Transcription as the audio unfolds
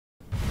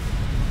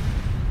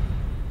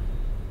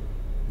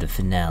The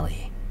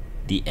finale.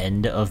 The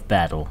end of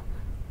battle.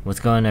 What's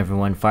going on,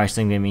 everyone?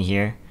 Firestorm Gaming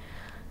here.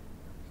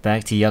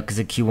 Back to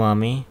Yakuza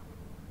KIwami.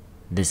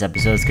 This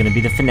episode is gonna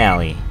be the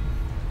finale.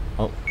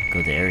 Oh,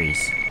 go to Aries.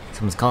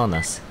 Someone's calling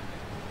us.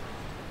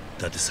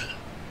 だってさ、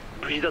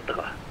無事だった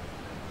か。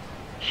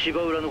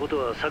芝浦のこと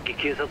はさっき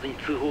警察に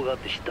通報があっ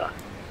て知った。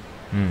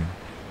うん。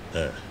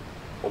ああ。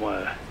お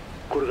前、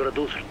これから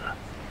どうするんだ。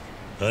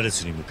アレ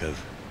スに向かう。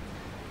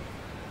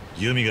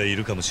ユミがい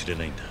るかもしれ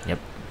ないんだ。Yep.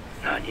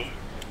 何？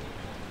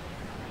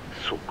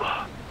そっ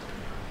か。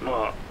ま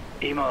あ、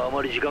今はあ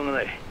まり時間が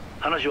ない。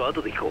話は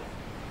後で聞こ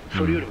う。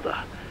それよりも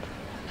だ。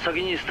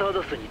先にスター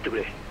ダストに行ってく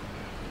れ。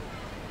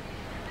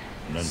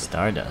なんだ。スタ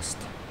ーダス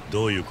ト。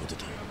どういうこと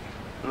だ。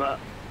まあ、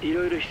い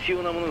ろいろ必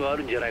要なものがあ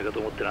るんじゃないかと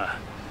思ってな。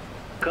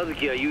和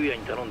樹や優也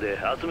に頼んで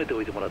集めて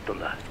おいてもらったん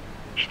だ。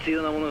必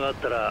要なものがあっ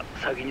たら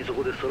先にそ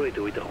こで揃えて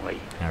おいた方がいい。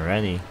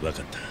Alrighty. わ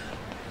かっ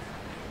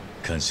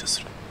た。感謝す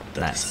る。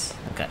Nice.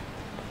 Okay.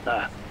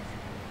 あ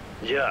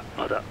あ。じゃあ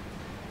また。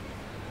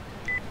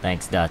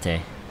Thanks,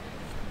 Date.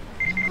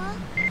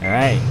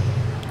 Alright.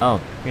 Oh,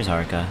 here's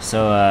Haruka.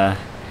 So,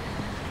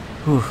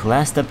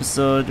 last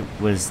episode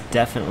was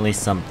definitely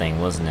something,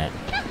 wasn't it?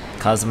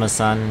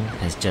 Kazuma-san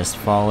has just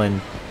fallen,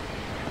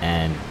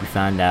 and we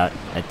found out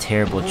a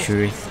terrible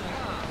truth.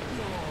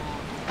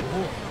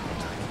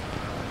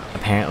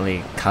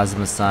 Apparently,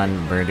 Kazuma-san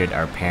murdered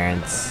our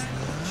parents,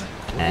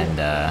 and,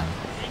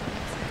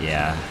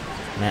 yeah.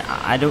 Man,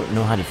 I don't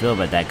know how to feel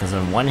about that, because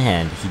on one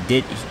hand,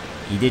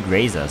 he did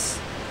raise us,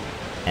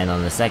 and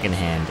on the second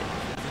hand,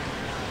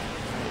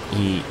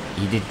 he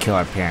did kill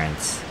our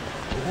parents.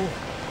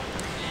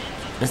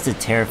 That's a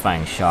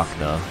terrifying shock,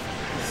 though.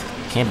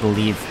 Can't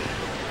believe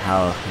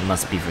how it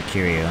must be for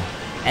Kiryu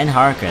and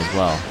Haruka as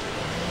well.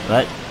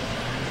 But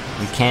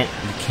we can't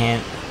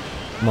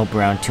mope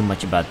around too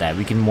much about that.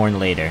 We can mourn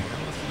later,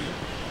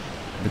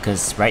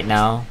 because right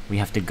now we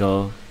have to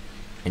go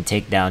and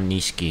take down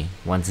Nishiki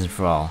once and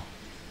for all.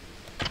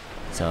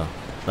 So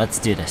let's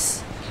do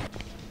this.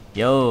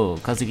 Yo,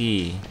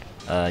 Kazuki,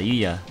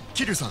 Yuya.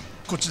 Kiryu-san,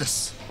 こっちで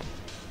す。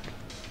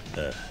あ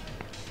あ。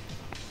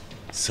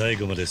最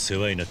後まで世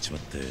話になっちま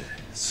って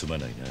すま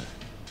ないな。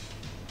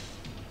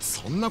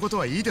そんなこと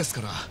はいいです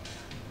から。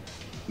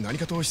何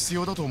かと必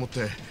要だと思っ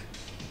て。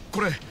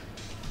これ、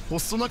ホ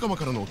スト仲間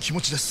からの気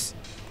持ちです。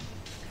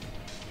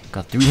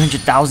Got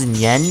 300,000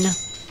 yen?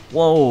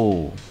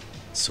 Whoa.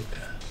 そうか。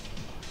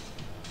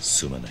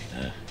すまない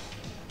な。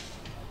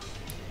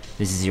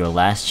This is your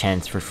last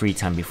chance for free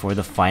time before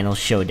the final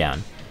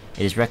showdown.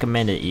 It is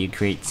recommended that you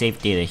create safe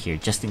data here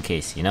just in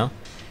case, you know?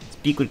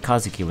 Speak with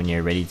Kazuki when you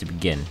are ready to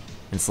begin,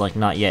 and select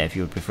not yet if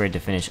you would prefer to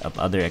finish up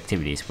other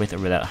activities with or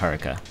without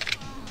Haruka.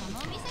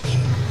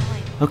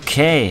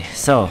 Okay,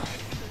 so,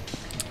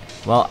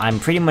 well, I'm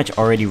pretty much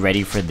already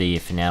ready for the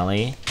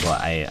finale. Well,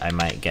 I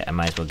might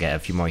as well get a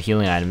few more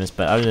healing items,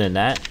 but other than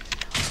that,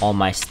 all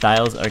my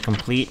styles are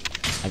complete.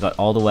 I got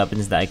all the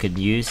weapons that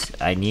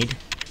I need,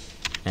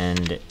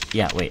 and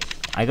yeah, wait,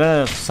 I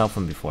got a cell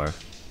phone before.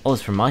 Oh,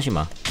 it's from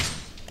Majima.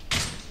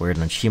 Word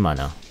on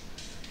Shimano.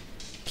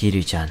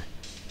 Kiryu-chan,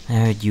 I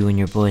heard you and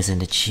your boys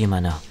ended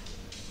Shimano.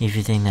 If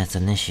you think that's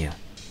an issue,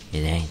 it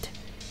ain't.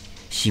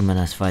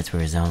 Shimano's fights were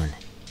his own.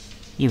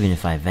 Even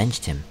if I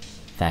avenged him,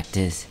 fact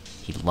is,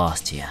 he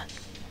lost to ya,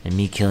 and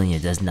me killing you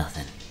does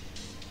nothing.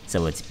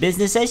 So it's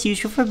business as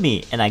usual for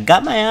me, and I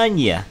got my eye on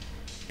ya.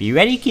 Be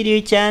ready,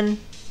 Kiryu-chan.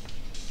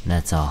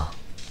 That's all.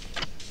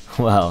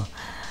 Well,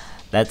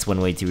 that's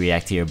one way to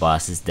react to your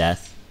boss's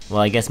death.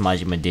 Well, I guess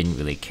Majima didn't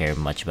really care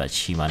much about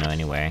Shimano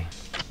anyway,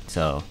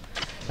 so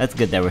that's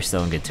good that we're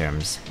still in good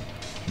terms.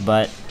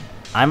 But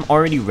I'm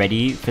already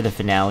ready for the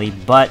finale,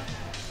 but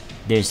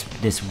there's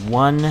this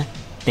one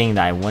thing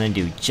that I want to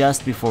do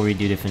just before we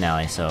do the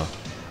finale, so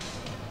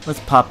let's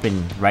pop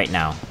in right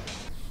now.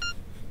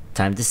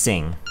 Time to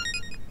sing.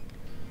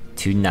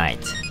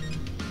 Tonight.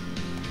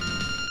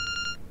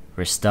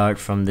 Restart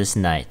from this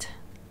night.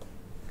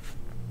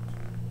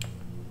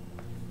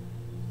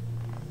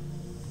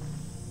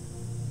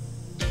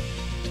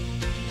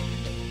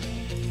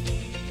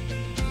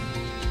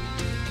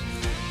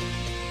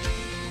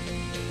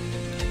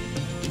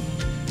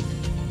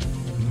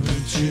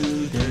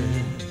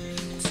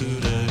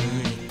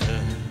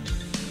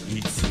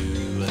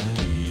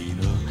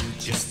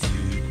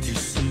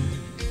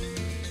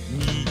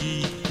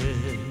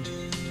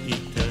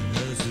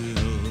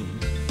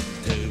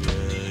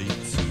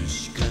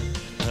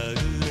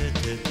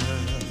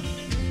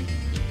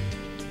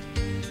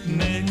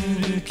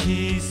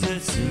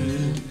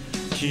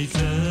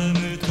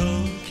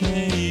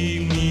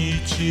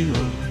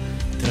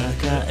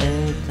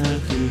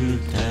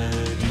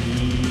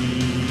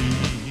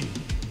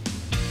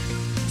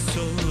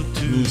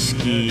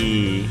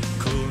 Nishiki.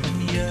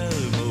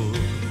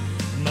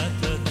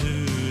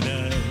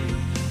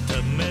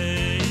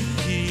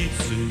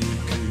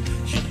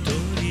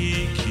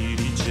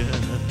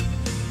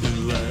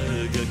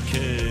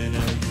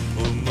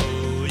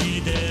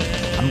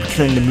 I'm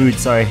killing the mood,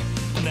 sorry.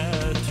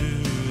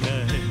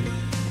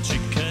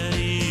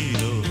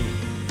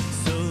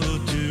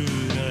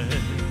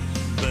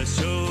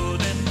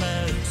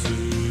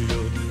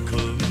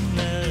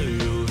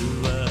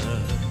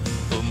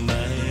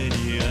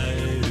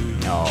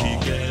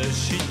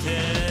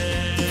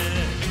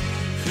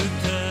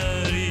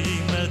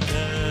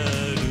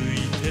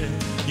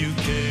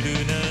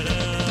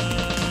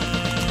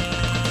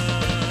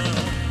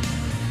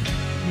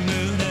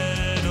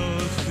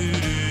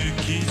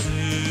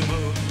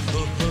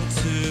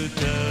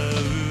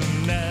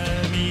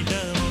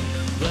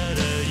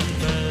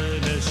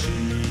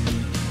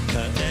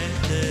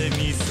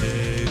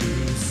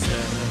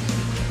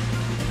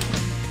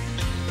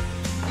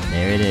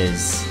 it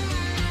is.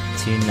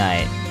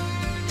 Tonight.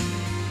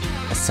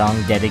 A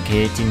song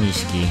dedicated to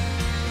Nishiki.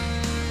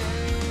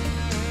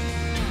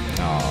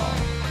 Oh,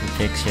 the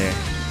picture.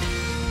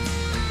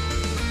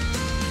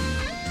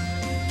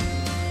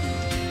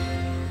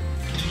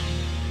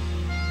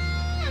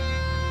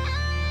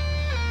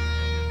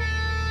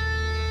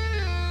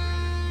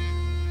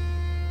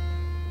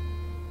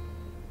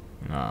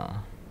 Oh.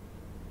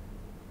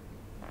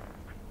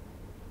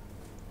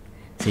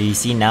 So you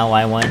see now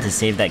why I wanted to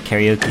save that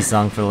karaoke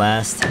song for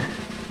last?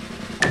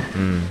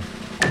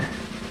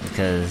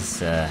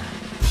 Because,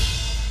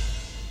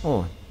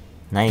 oh,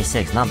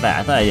 96, not bad.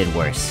 I thought I did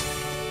worse.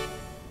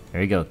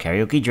 There we go,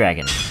 Karaoke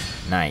Dragon.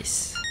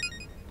 Nice.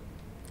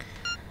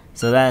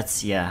 So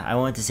that's, yeah, I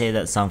wanted to save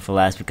that song for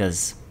last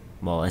because,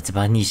 well, it's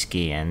about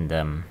Nishiki,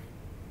 and,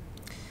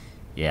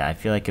 yeah, I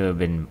feel like it would have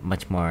been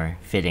much more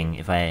fitting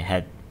if I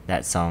had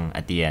that song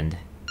at the end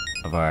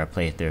of our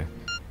playthrough.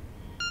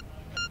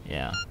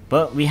 Yeah.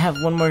 But we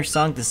have one more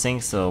song to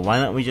sing, so why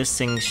don't we just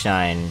sing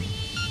Shine?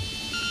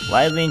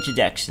 Lively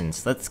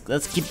introductions. Let's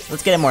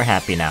get it more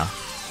happy now.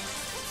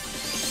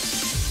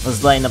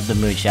 Let's lighten up the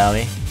mood, shall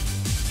we?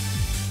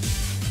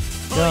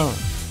 Go!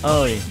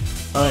 Oi!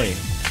 Oi!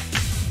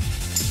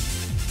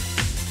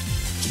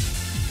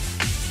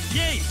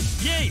 Yay!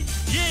 Yay!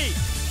 Yay!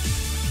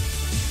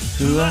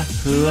 Hua!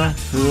 Hua!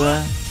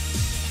 Hua!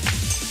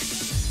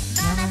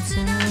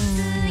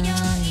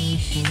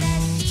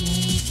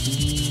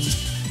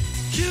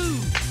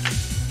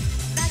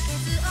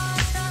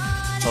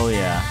 Oh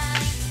yeah.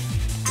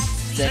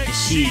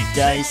 Takashi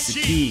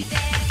Daisuki.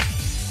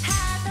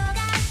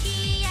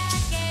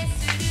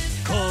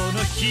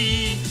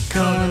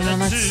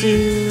 Konomatsu.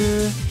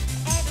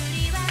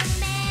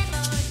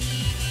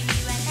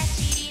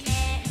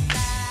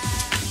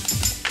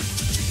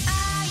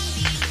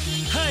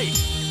 Hey!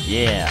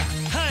 Yeah.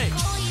 Hey!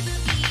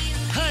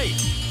 Hey!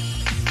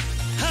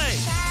 Hey!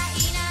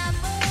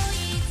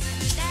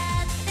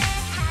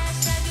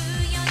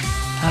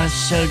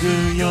 Hashagu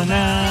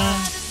yona.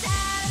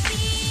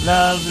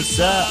 Love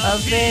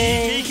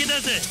sabe. いけだ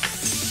ぜ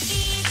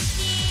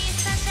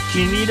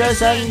Kimi the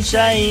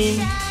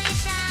sunshine.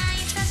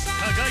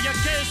 輝け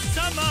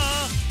様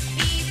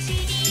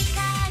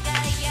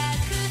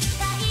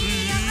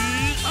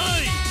お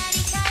い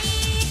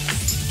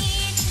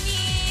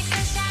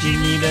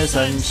Kimi the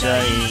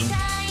sunshine.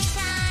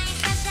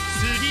 ス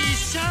リー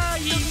シャイ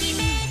ン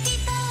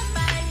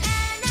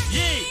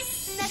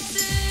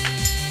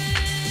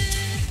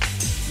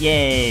イェ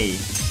イ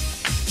Yay.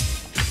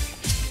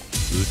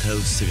 歌う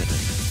姿が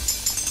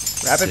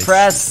Rapid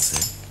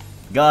press.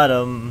 Got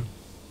him.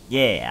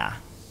 Yeah.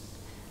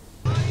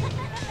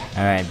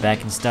 Alright,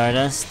 back in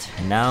Stardust.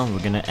 And now we're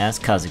gonna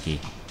ask Kazuki.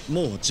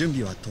 もう準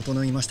備は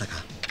整いました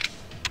か？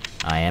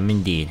 I am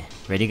indeed.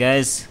 Ready,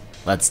 guys?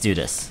 Let's do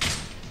this.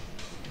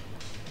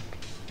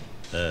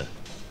 あ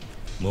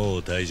あも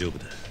う大丈夫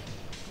だ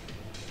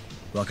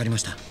わかりま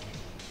した。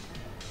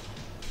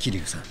桐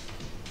生さ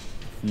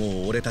ん、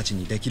もう俺たち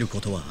にできる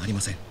ことはあり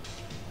ません。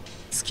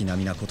月並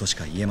みなことし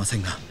か言えませ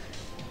んが、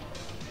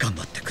頑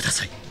張ってくだ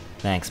さい。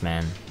Thanks,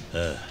 man.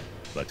 あ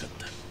あわかっ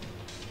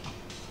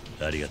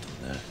たありがと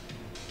うな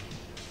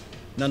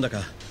なんだ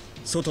か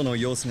外の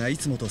様子がい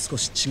つもと少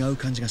し違う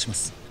感じがしま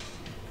す。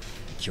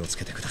気をつ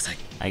けてください。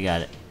I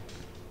got it.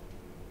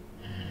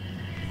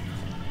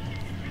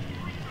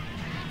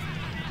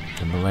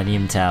 The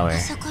Millennium Tower.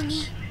 そこ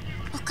に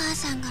お母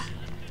さんが。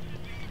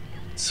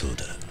そう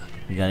だ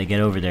We gotta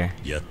get over there.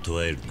 やっ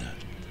と会えるな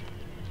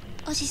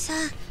おじさん、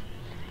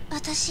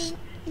私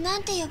な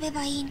んて呼べ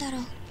ばいいんだろ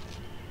う。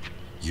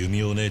ユ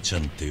ミお姉ちゃ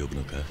んって呼ぶ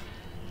のか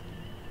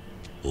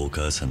お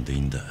母さんでい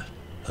いんだ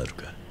はる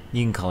か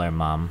You can call her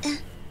mom.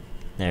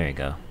 There you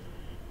go.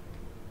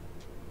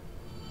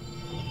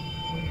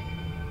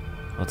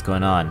 What's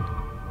going on?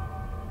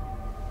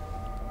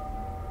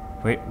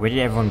 Where did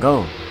everyone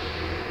go?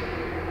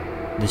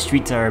 The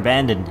streets are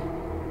abandoned.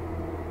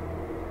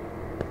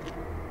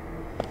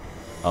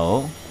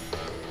 Oh?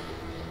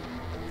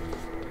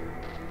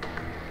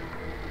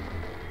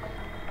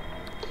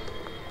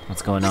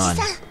 What's going お on?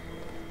 じさん、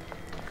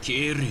キ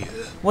リュウ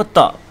What the?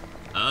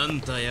 あ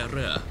んたや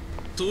ら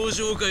登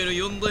場界の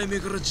4代目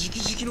から直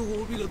々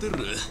の褒美が出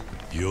る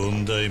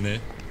4代目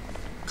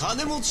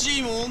金持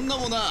ちも女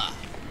もな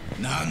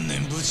何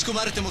年ぶち込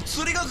まれても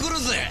釣りが来る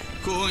ぜ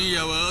今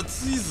夜は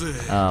暑いぜ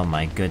Oh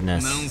my な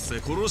goodness. んせ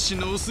殺し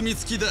のお墨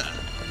付きだ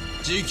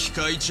次期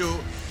会長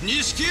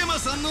錦山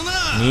さんのな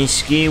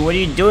Nishiki, what are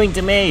you doing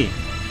to me?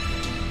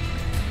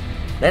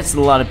 That's a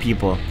lot of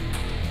people.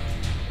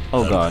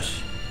 Oh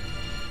gosh.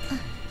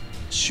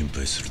 心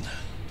配するな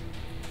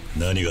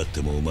何があっ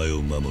てもお前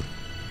を守る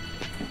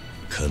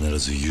必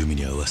ずユミ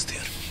に合わせて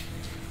やる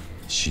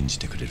信じ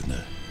てくれるな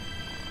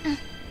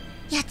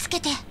やっつけ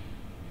て、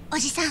お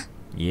じさん。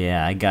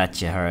Yeah, I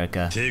got you,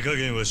 Haruka. 手加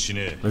減はし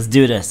ねえ Let's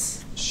do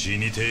this. 死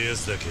にてえや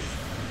つだけ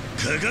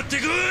かかって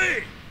こい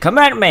Come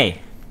at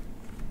me!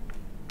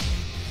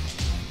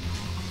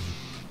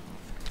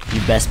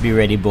 You best be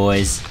ready,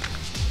 boys.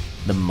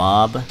 The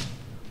mob?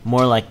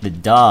 More like the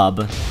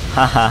dob.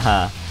 Ha ha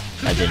ha.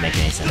 That didn't make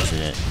any sense,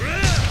 did it?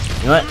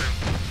 You know what?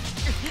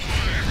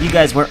 You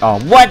guys were. Oh,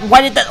 what?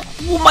 Why did that?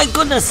 Oh my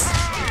goodness!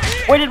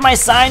 Where did my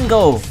sign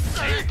go?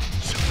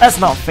 That's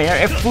not fair.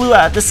 It flew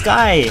out of the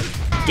sky.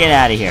 Get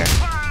out of here.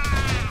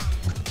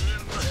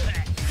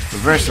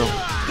 Reversal.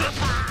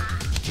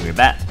 Give me your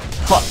bat.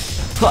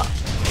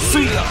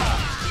 See ya.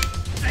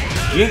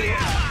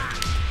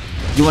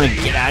 You wanna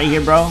get out of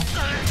here, bro?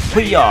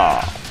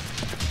 Hoo-yah.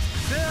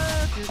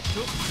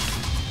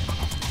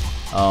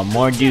 Oh,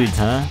 more dudes,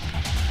 huh?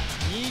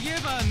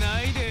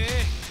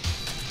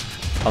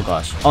 Oh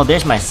gosh. Oh,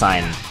 there's my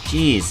sign.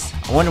 Jeez.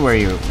 I wonder where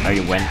you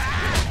went.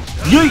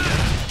 Yeet!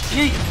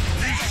 Yeet!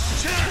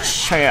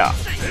 Shia.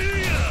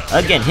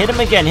 Again, hit him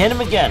again, hit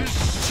him again.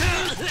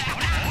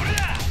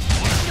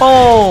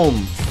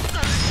 Boom!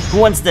 Who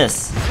wants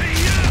this?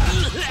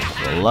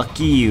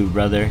 Lucky you,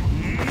 brother.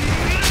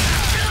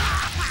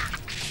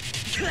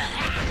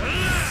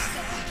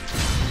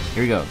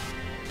 Here we go.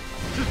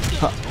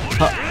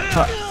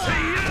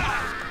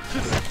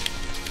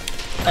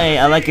 Hey,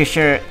 I like your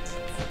shirt.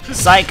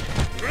 Psych!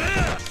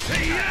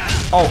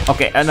 Oh,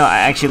 okay. No, I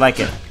actually like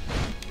it.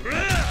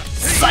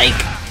 Psych!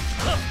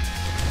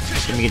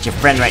 Let me get your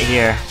friend right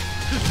here.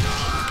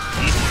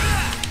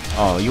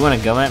 Oh, you wanna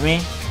go at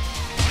me?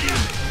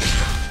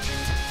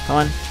 Come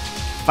on.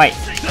 Fight.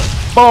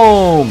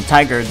 Boom!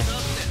 Tigered.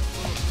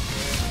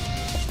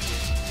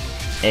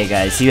 Hey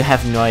guys, you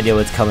have no idea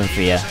what's coming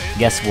for you.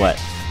 Guess what?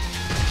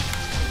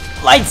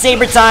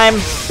 Lightsaber time!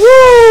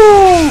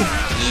 Woo!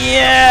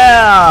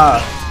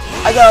 Yeah!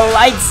 I got a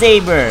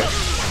lightsaber!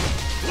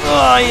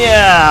 Oh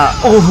yeah!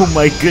 Oh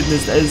my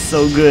goodness, that is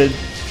so good.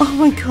 Oh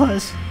my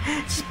gosh.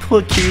 Just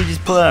pull Kiryu,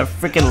 just pull out a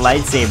freaking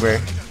lightsaber.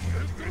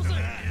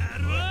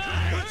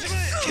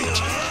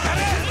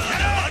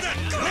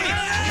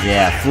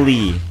 Yeah,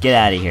 flee. Get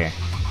out of here.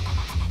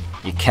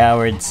 You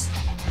cowards.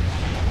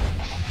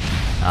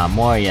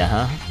 More ya,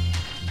 huh?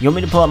 You want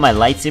me to pull out my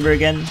lightsaber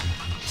again?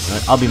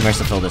 I'll be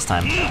merciful this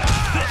time.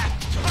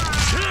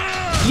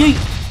 Yeet!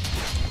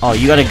 Oh,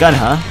 you got a gun,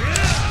 huh?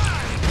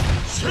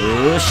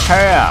 Ooh,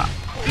 sure.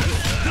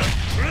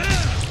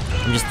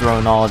 I'm just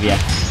throwing all of you.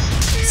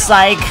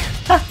 Psych!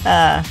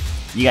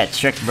 You got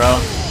tricked, bro.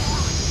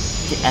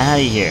 Get out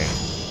of here.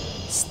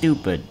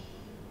 Stupid.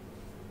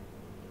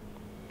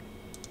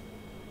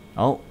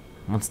 Oh,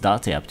 what's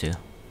Date up to?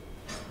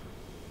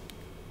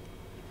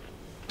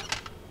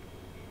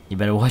 You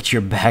better watch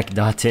your back,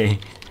 Date,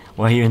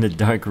 while you're in the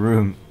dark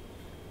room.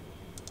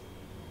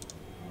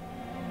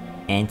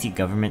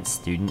 Anti-government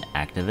student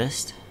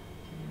activist?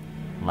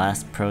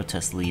 Last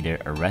protest leader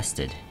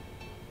arrested.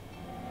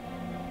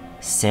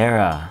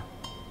 Sarah.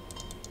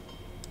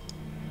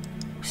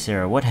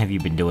 Sarah, what have you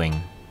been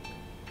doing?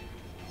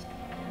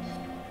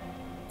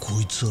 こ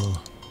いつ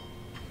は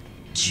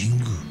ジン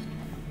グ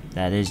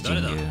That is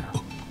Jingu.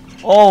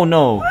 Oh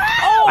no!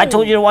 I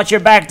told you to watch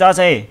your back,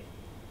 Date!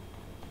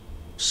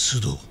 須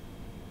藤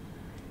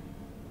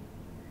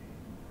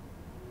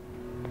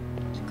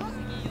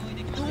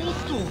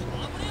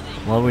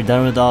Well, we're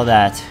done with all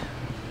that.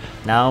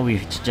 Now we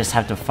just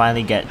have to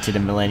finally get to the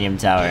Millennium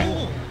Tower.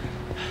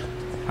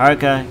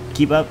 Haruka,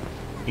 keep up?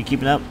 You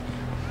keeping up?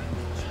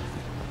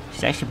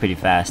 She's actually pretty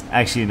fast.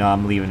 Actually, no,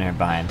 I'm leaving her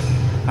behind.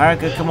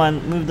 Haruka, come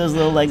on, move those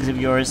little legs of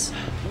yours.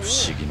 不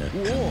思議な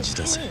感じ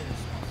だぜ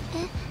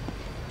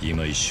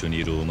今一緒に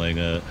いるお前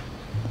が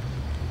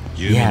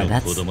ユミ Yeah, の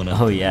that's... 子供な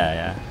Oh んて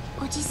yeah, yeah.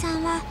 おじさ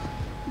んは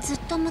ずっ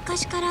と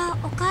昔から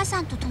お母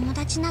さんと友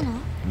達なの？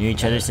 Knew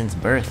each other since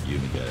birth. ユ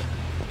ミが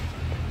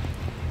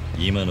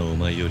今のお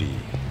前より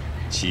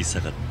小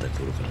さかった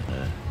頃から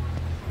な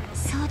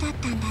そうだっ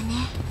たんだ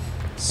ね。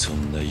そ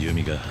んなユ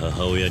ミが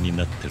母親に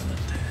なってるなん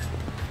て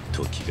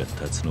時が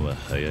経つのは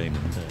早いも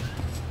んだ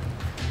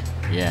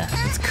Yeah,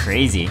 it's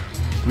crazy.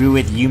 We were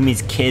with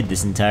Yumi's kid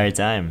this entire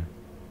time.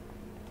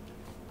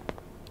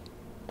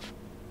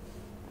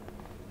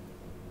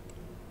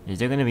 Is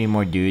there gonna be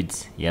more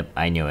dudes? Yep,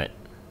 I knew it.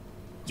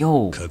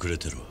 Yo! 隠れ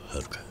てろハ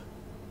ルカ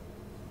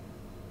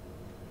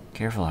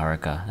Careful,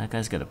 Haruka. That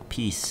guy's got a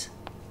piece.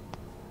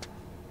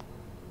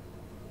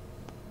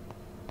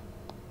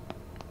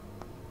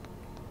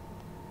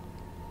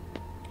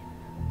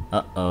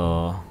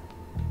 Uh-oh.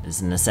 This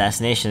is an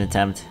assassination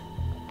attempt.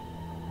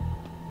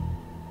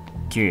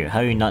 Kiryu,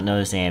 how do you not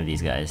notice any of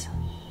these guys?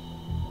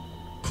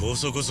 こ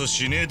そこそ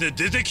しねえで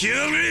出てきや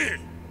がれ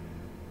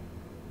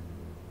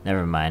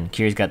Never mind.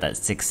 Kiryu's got that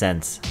sixth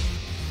sense.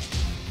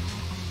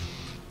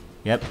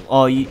 Yep.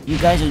 Oh, you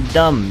guys are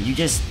dumb. You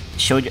just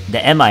showed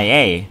the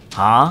MIA.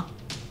 Huh?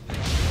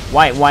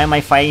 Why am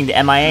I fighting the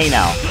MIA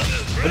now?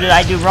 What did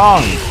I do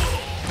wrong?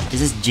 Is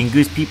this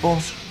Jingu's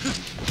people?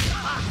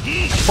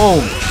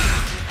 Boom!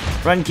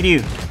 Run,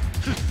 Kiryu!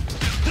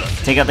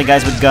 Take out the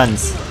guys with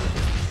guns.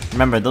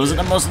 Remember, those are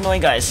the most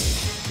annoying guys.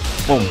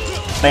 Boom.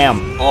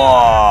 Bam.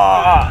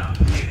 Oh!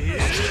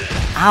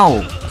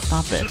 Ow!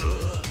 Stop it.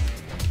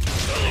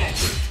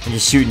 I'm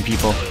just shooting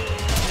people.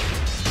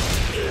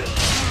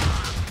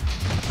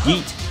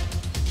 Yeet.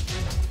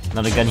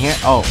 Another gun here.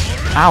 Oh.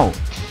 Ow.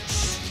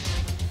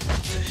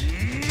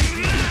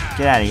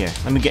 Get out of here.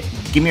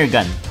 Give me your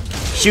gun.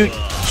 Shoot,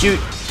 shoot,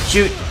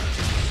 shoot,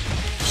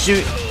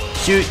 shoot,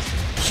 shoot,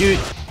 shoot.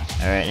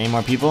 Alright, any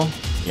more people?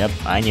 Yep,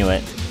 I knew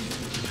it.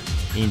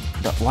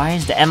 Why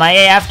is the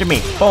MIA after me?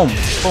 Boom,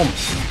 boom.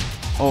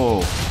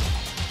 Oh.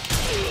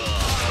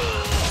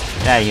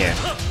 Get out of here.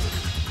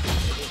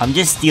 I'm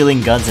just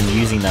stealing guns and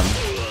using them.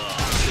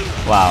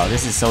 Wow,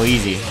 this is so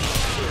easy.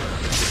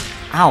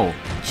 Ow,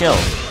 chill.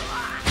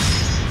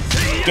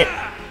 Get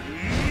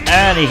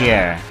out of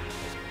here.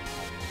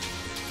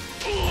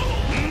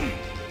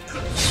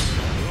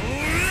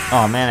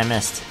 Oh man, I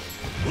missed.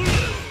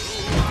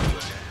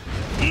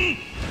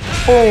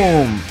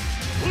 Boom!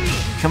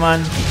 Come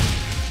on.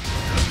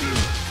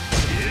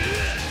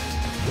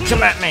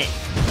 Come at me!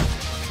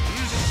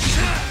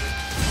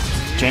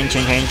 Change,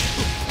 change, change.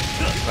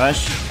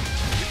 Rush.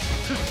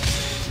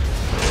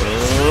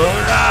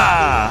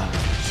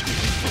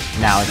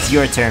 Now it's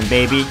your turn,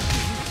 baby.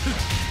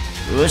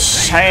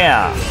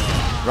 Ooshaya!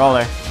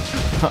 Roller.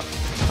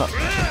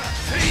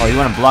 Oh, you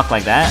wanna block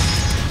like that?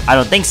 I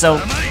don't think so.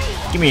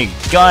 Give me a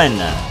gun!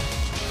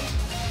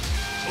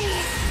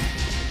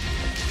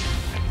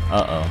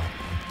 Uh-oh.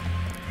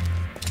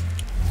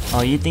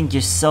 Oh, you think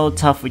you're so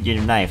tough with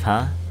your knife,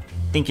 huh?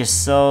 Think you're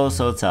so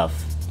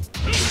tough.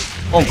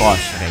 Oh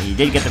gosh, okay, he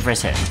did get the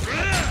first hit.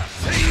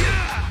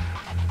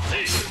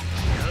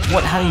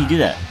 What? How do you do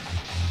that?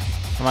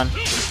 Come on.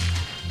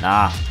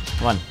 Nah,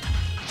 come on.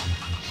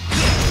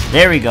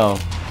 There we go.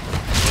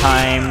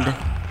 Timed.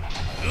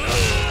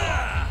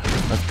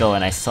 Let's go,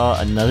 and I saw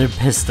another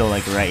pistol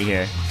like right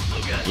here.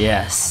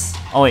 Yes.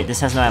 Oh wait, this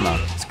has no ammo.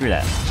 Screw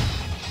that.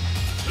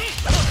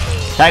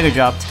 Tiger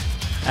dropped.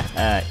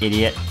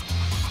 Idiot.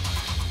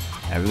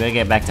 Alright, we're gonna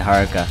get back to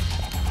Haruka.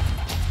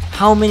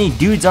 How many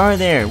dudes are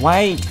there?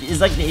 Why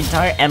is like the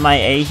entire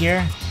MIA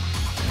here?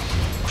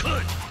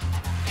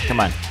 Come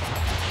on.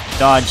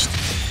 Dodged.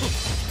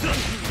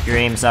 Your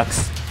aim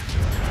sucks.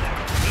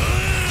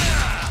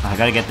 Oh, I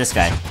gotta get this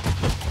guy.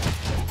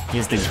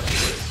 Here's the...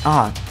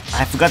 Oh,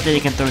 I forgot that he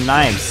can throw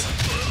knives.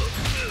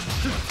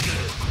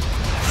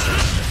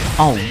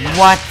 Oh,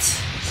 what?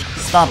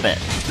 Stop it.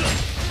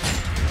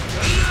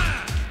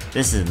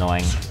 This is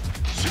annoying.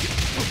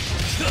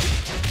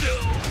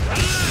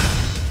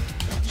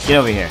 Get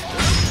over here.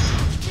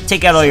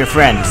 Take out all your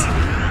friends.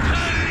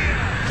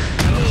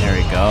 There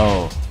we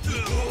go.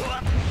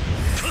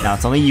 Now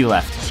it's only you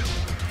left.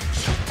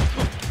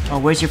 Oh,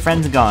 where's your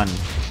friends gone?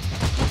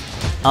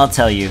 I'll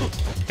tell you.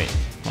 Wait,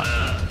 come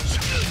on.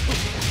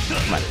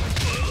 Come on.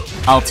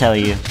 I'll tell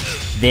you.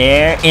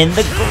 They're in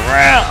the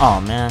ground. Oh,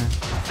 man.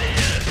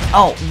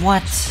 Oh,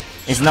 what?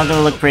 It's not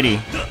gonna look pretty.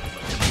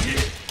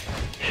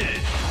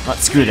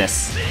 Let's screw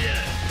this.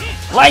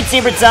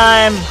 Lightsaber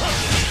time!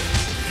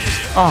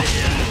 Oh,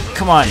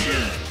 come on.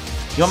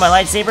 You want my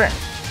lightsaber?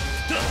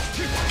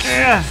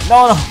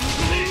 No,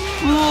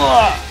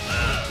 no.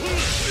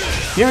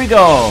 Here we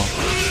go.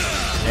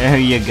 There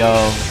you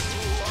go.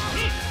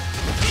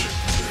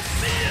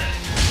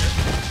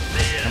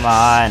 Come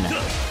on.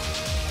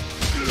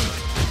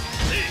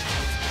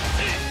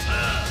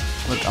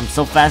 Look, I'm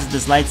so fast with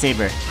this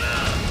lightsaber.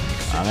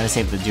 I'm gonna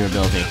save the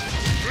durability.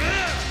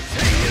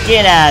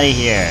 Get out of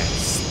here,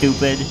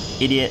 stupid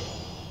idiot.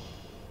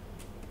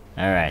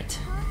 Alright.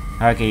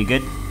 Haruka, you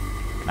good?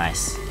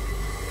 Nice.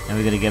 Now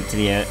we're gonna get up to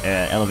the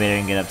elevator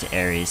and get up to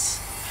Ares.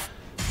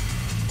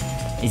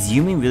 Is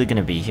Yumi really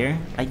gonna be here?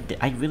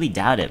 I really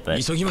doubt it, but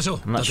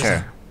I'm not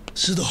sure.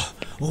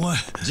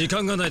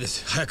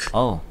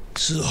 Oh.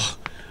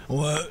 お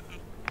前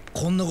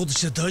こんなこと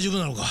して大丈夫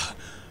なのか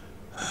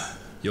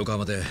横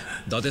浜で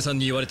伊達さん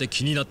に言われて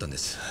気になったんで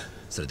す。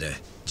それで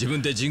自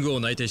分で神宮を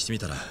内定してみ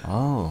たら、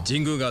神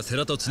宮が世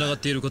良とつながっ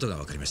ていることが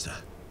分かりました。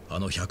あ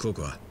の100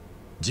億は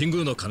神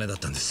宮の金だっ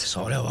たんです。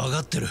そりゃ分か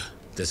ってる。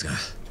ですが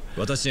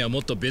私にはも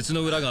っと別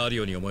の裏がある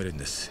ように思えるん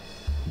です。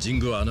神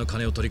宮はあの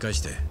金を取り返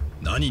して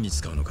何に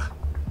使うのか。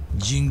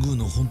神宮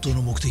の本当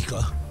の目的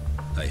か。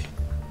はい、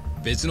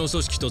別の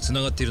組織とつ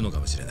ながっているのか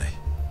もしれない。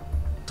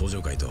登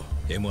場会と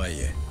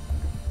MIA、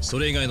 そ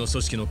れ以外の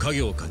組織の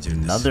影を感じる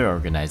んです。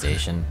 Another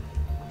organization。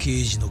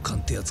 刑事の勘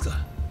ってやつか。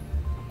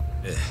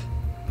ええ、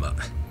まあ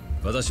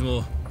私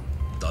も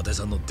伊達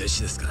さんの弟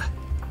子ですから。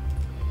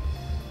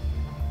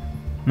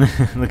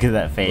Look at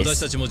that face. 私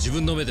たちも自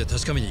分の目で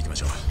確かめに行きま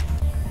しょう。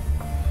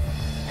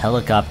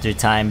 Helicopter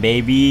time,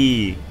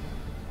 baby.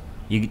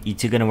 You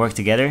two gonna work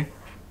together?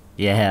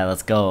 Yeah,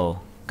 let's go.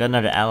 Got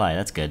another ally,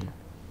 that's good.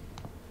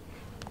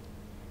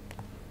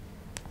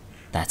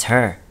 That's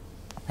her.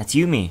 That's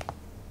Yumi.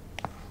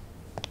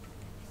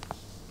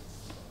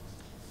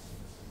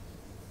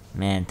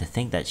 Man, to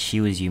think that she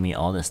was Yumi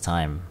all this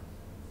time.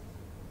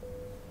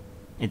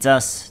 It's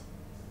us.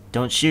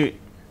 Don't shoot.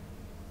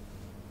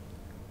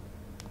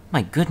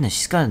 My goodness,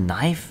 she's got a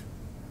knife?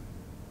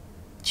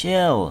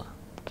 Chill.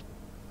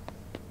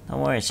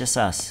 Don't worry, it's just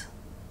us.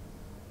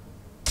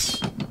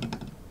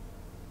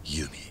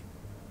 Yumi.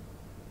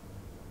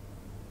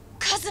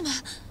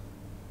 Kazuma.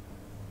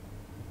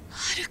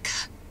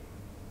 Haruka.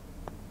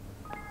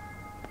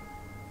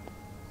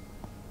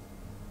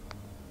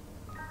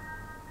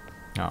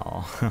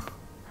 Oh.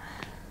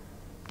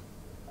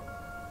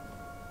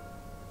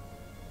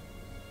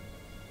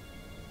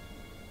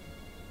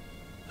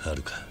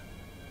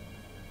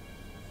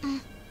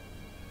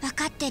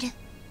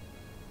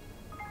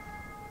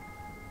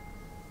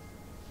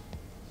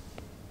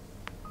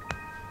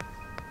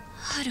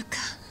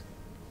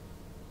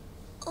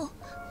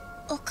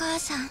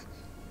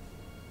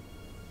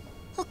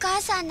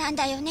 さんなん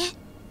だよね。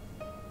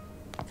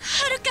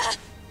はるか。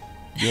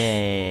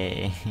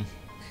Yay.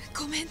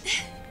 ごめんね。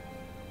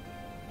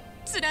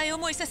辛い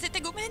思いさせ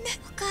てごめんね。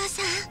お母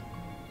さん。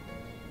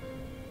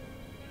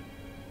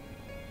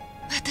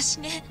私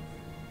ね、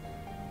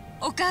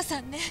お母さ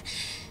んね、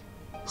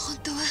本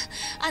当は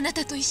あな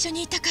たと一緒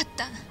にいたかっ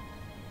た。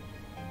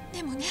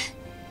でもね、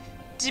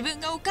自分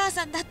がお母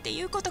さんだって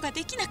いうことが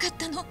できなかっ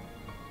たの。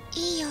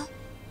いいよ、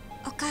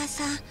お母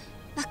さん、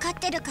分かっ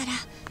てるから。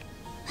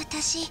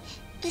私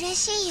嬉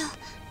しいよ。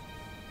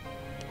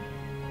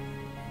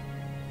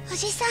お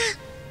じさ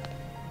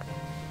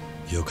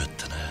ん。よかっ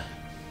たな、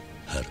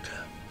はるか。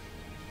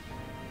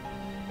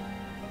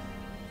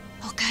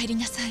おかえり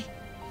なさい、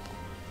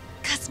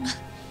カズマ。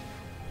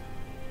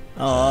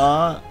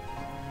Aww.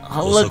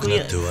 Oh, look, we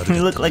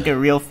look like a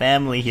real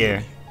family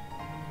here.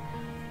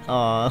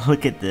 Aw,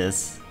 look at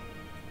this.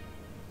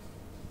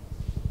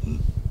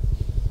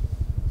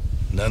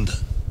 なんだ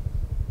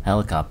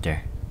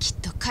Helicopter. きっ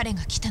と彼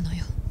が来たの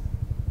よ。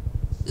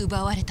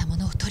奪われたも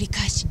のを取り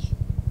返しに。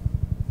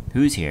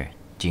Who's here?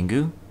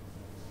 Jingu?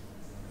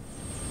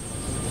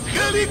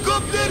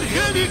 Helicopter,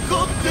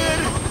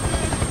 helicopter.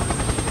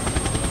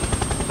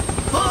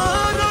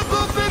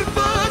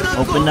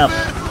 Open up.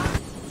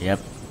 Yep,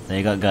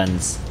 they got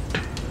guns.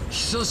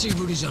 久し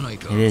ぶりじゃない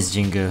か。 It is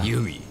Jingu. ユ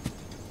ミ、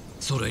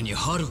それに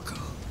ハルカ。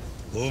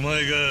お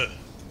前が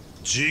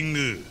ジン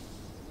グ。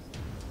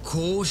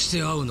こうし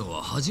て会うの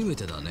は初め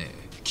てだね、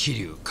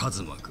桐生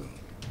一馬君。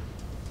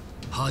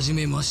初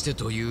めまして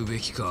と言うべ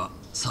きか、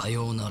さ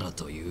ようなら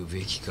と言う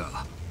べき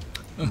か。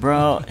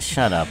Bro,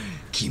 shut up.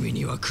 君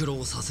には苦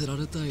労させら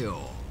れた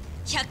よ。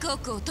100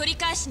億を取り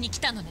返しに来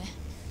たのね。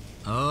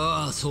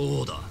ああ、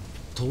そうだ。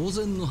当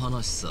然の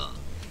話さ。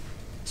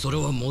それ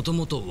はもと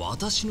もと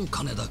私の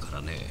金だか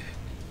らね。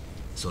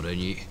それ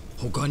に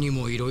他に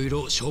もいろい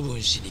ろ処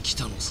分しに来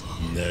たのさ。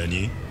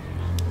何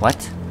What?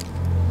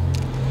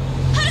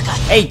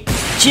 Hey,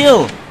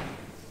 chill!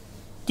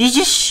 Did he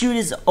just shoot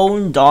his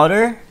own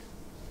daughter?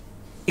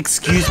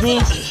 Excuse me?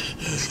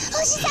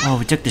 Oh,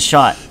 we took the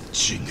shot.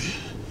 ジング、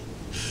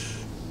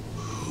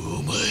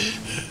お前。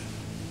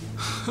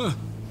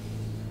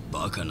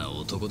バカな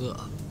男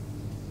だ。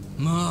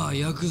まあ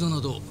ヤクザな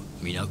ど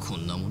皆こ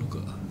んなものか。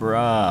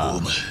Bruh.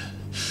 お前、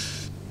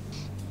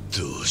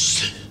ど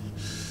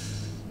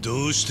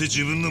うして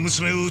自分の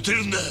娘を撃て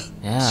るんだ。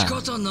仕 Yeah.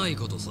 方ない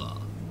ことさ。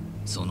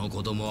その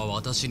子供は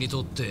私に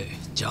とって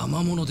邪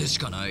魔者でし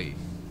かない。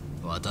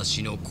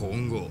私の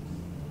今後、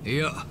い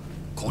や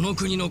この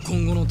国の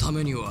今後のた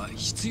めには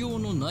必要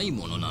のない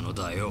ものなの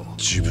だよ。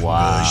自分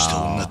が愛し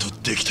た女と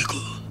できた子、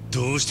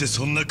どうして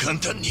そんな簡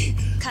単に。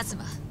カズ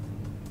マ、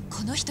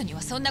この人に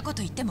はそんなこ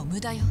と言っても無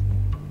駄よ。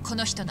こ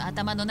の人の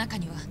頭の中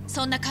には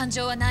そんな感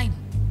情はないの。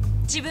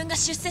自分が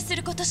出世す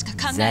ることしか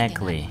考えてない。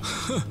Exactly.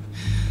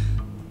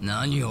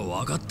 何を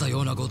分かったよ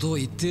うなことを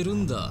言ってる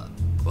んだ。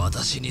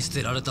私に捨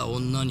てられた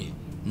女に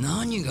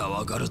何が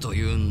分かると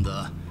いうん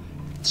だ。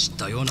知っ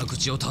たような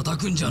口を叩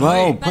くんじゃ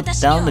ない。 Bro, put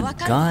down the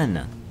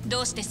gun.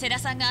 どうしてセラ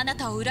さんがあな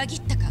たを裏切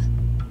ったか。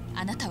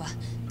あなたは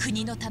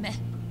国のため、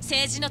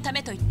政治のた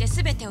めと言って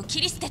全てを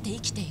切り捨てて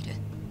生きている。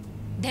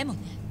でもね、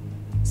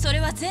それ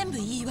は全部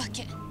言い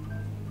訳。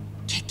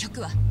結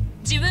局は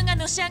自分が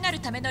のし上がる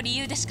ための理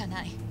由でしか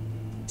ない。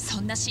そ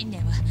んな信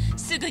念は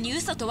すぐに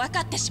嘘と分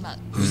かってしまう。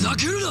ふざ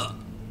けるな。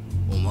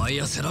お前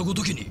やセラご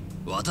ときに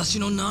私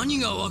の何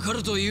が分か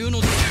るという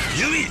のだ。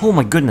ユミ、 Oh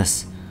my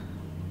goodness.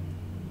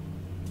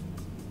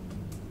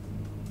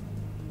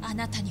 あ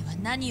なたには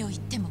何を言っ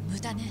ても無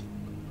駄ね。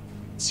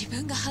自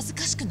分が恥ず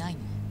かしくないの。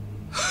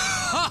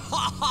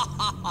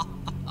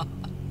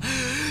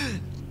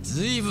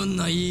ずいぶん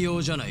な言いよ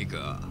うじゃない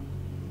か。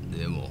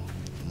でも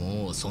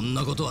もうそん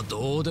なことは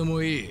どうで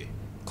もいい。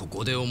こ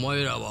こでお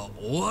前らは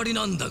終わり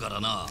なんだから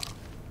な。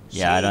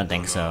 Yeah, I don't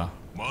think so.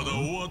 まだ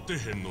終わって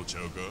へんのちゃ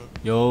うか。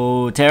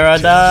 Yo,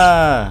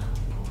 Terada!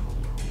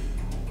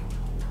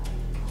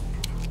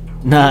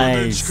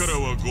 Nice. 力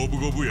は五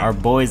分五分や。 Our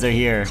boys are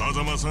here.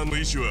 風間さんの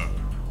意志は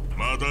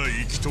まだ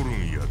生きとる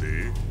んや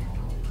で。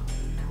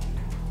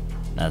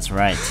That's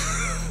right.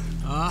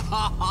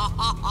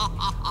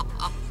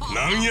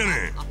 なんやね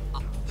ん。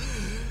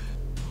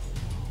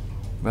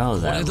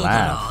 Bro, これ that だか laugh.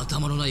 ら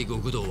頭のない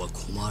極道は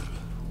困る。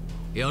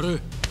や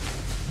る。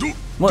ど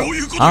What? うい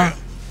うことや Huh?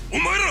 お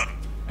前ら。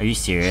 Are you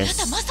serious? あな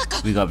たまさ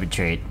か。 We got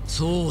betrayed.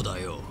 そうだ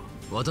よ。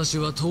私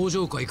は登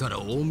場会から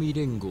近江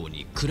連合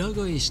にくら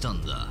替えした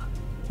んだ。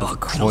 Of バッ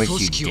クの course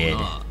組 you 織を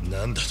did. な。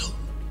なんだと。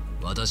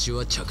私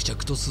は着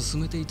々と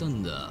進めていた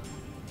んだ。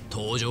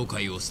登場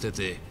会を捨て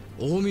て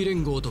近江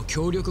連合と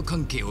協力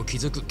関係を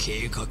築く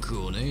計画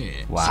を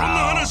ね。そんな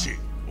Wow. 話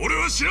俺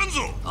は知らん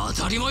ぞ。当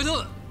たり前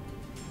だ。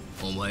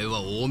お前は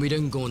近江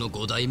連合の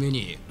5代目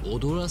に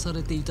踊らさ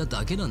れていた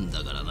だけなん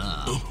だから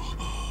な。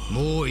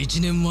もう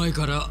1年前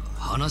から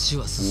話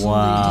は進んでい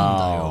たん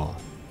だよ。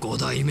5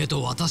代目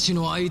と私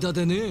の間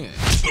でね。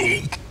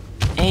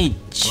 Hey,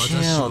 私 chill,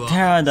 はセ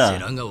Terada.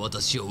 ラが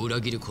私を裏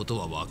切ること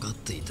は分かっ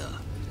ていた。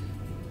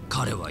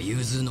彼は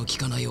融通の利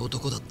かない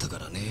男だったか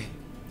らね。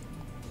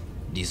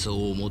理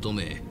想を求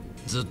め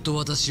ずっと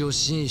私を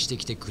支援して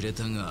きてくれ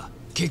たが、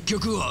結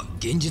局は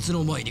現実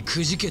の前に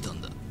くじけた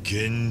んだ。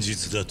現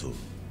実だと？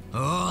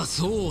ああ、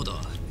そうだ。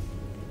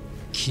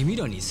君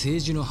らに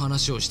政治の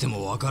話をして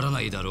もわから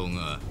ないだろう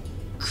が、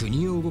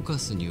国を動か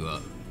すには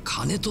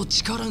金と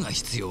力が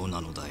必要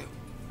なのだよ。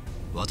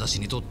私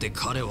にとって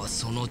彼は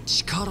その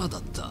力だ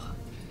った。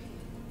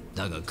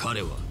だが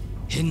彼は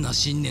変な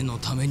信念の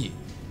ために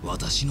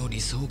私の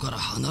理想から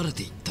離れ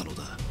ていったの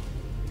だ。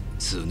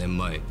数年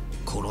前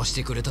殺し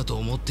てくれたと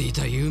思ってい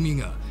たユミ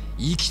が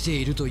生きて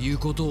いるという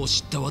ことを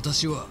知った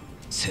私は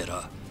セ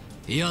ラ、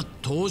いや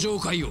登場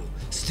界を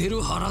捨て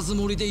る腹積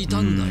もりでい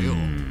たんだよ。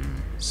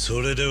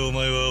それでお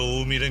前は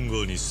近江連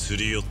合にす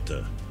り寄った？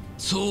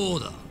そう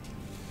だ。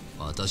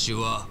私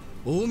は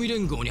近江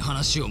連合に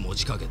話を持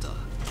ちかけた。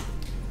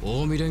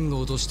近江連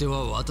合として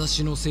は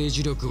私の政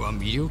治力は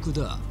魅力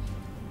だ。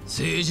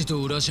政治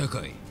と裏社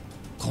会、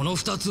この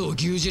2つを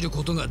牛耳る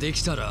ことがで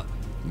きたら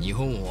日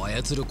本を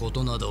操るこ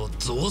となど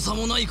造作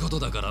もないこと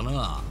だから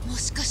な。も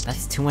しかして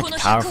That's too much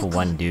power for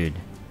one dude.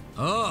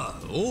 あ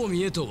あ、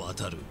近江へと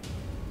渡る。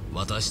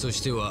私と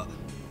しては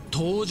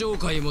登場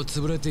界も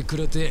潰れてく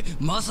れて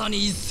まさに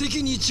一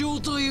石二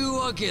鳥という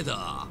わけ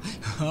だ。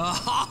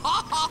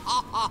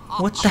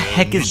What the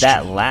heck is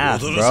that laugh,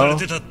 踊らされ bro?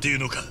 てたっていう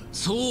のか？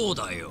そう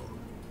だよ。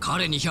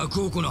彼に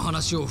100億の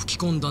話を吹き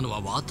込んだの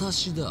は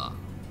私だ。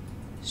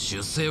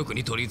出世欲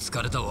に取りつ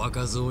かれた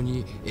若造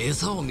に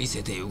餌を見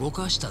せて動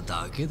かした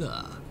だけ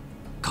だ。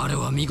彼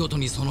は見事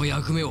にその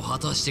役目を果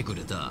たしてく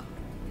れた。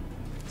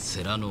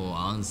セラ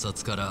の暗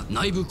殺から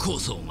内部抗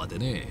争まで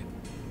ね。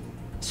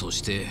そ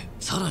して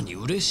さらに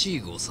嬉しい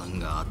誤算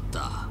があっ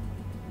た。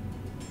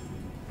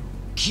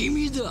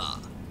君だ。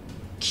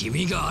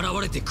君が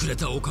現れてくれ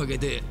たおかげ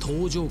で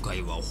登場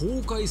界は崩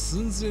壊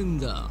寸前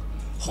だ。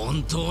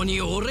本当に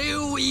お礼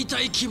を言い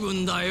たい気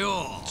分だ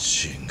よ。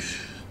ジング、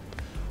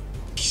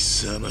貴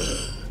様。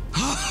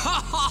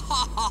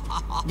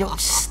Yo,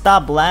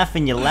 stop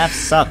laughing. Your laugh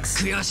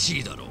sucks. 悔し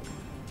いだろう。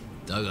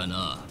だが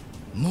な、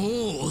も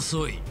う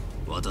遅い。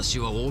私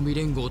は近江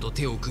連合と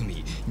手を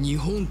組み日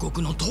本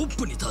国のトッ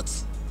プに立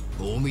つ。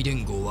近江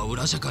連合は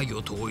裏社会を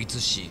統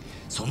一し、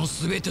その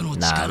全ての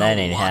力を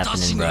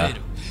私が得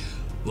る。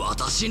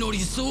私の理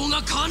想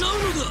が叶うのだ。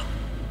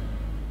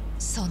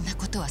そんな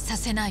ことはさ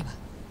せないわ。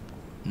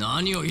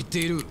何を言って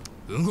いる。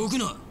動く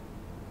な。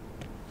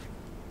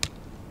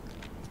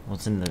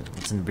What's in the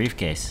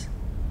briefcase?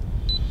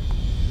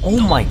 Oh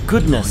my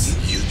goodness!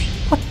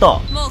 What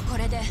the? もうこ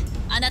れで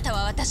あなた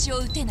は私を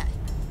撃てない。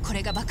こ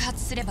れが爆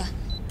発すれば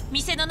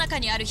店の中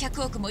にある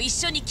100億も一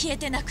緒に消え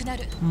てなくな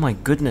る。Oh my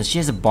goodness, she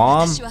has a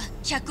bomb? 私は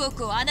100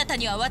億をあなた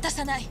には渡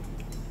さない。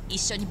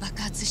一緒に爆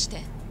発し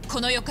て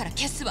この世から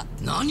消すわ。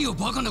何を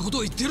バカなこと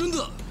を言ってるん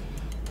だ。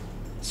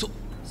そ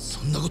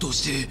んなことを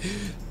して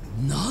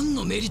何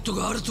のメリット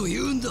があると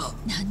言うんだ。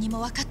何にも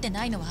分かって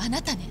ないのはあ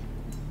なたね。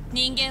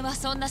人間は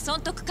そんな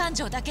損得感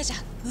情だけじゃ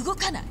動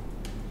かない。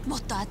も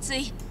っと熱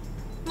い、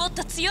もっ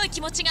と強い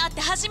気持ちがあって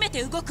初め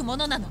て動くも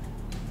のなの。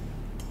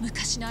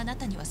昔のあな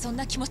たにはそん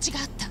な気持ちが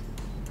あった。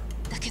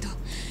だけど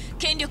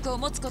権力を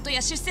持つこと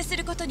や出世す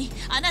ることに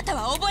あなた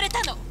は溺れ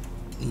たの。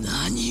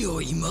何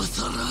を今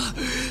さら、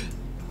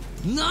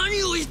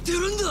何を言って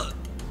るんだ。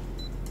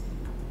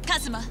カ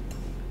ズマ、は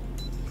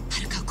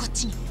るかをこっ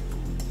ちに。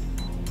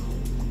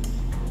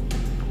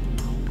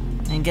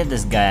 And get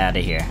this guy out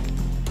of here.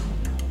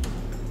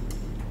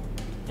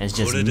 It's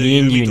just これで me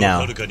and ユ you ミと now.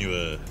 ハルカに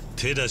は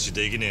手出し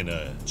できねえな、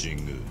ジ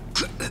ング。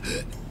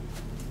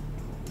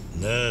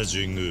なあ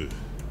ジング、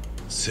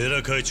セ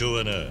ラ会長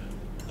はな、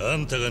あ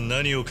んたが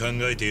何を考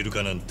えている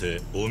かなん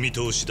てお見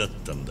通しだっ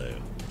たんだよ。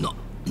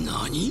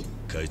何？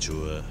会長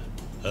は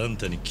あん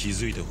たに気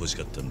づいて欲し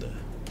かったんだ。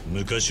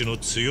昔の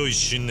強い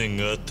信念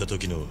があった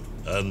時の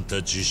あんた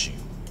自身。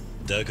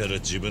だから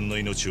自分の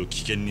命を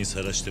危険に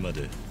さらしてま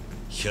で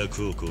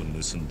100億を盗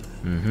ん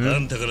だ。あ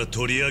んたから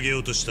取り上げよ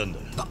うとしたんだ。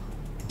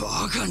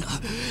バカな。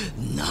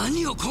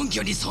何を根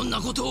拠にそん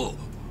なことを。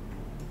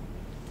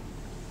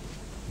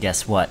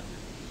 Guess what?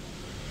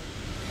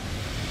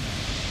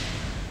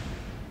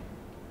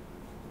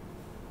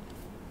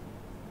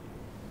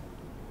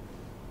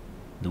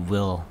 The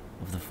will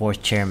of the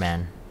fourth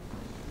chairman.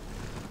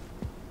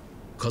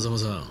 風間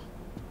さん、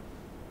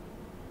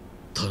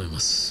頼みま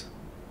す。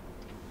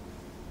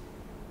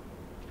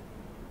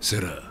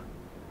セラ、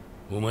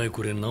お前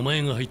これ名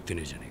前が入って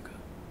ねえじゃねえか。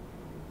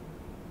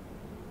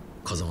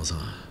風間さん、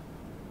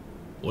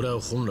俺は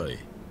本来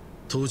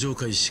登場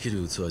界仕切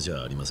る器じ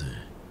ゃありません。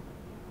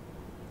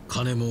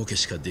金儲け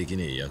しかでき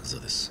ねえヤクザ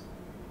です。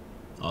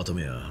後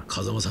目は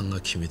風間さんが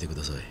決めてく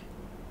ださい。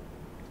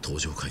登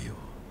場界を、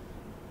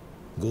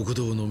極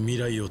道の未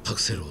来を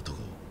託せる男。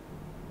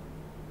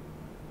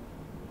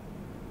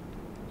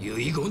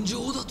遺言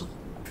状だと。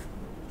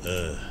あ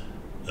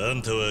あ、あ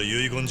んたは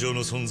遺言状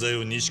の存在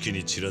を錦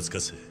にちらつか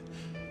せ、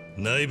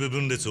内部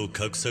分裂を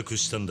画策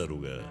したんだろ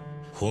うが、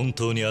本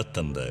当にあっ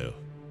たんだよ。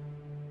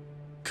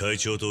会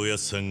長とおや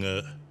つさんが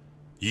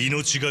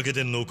命がけ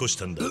で残し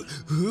たんだ。うる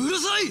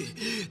さい。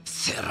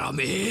セラ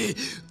め、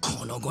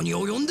この後に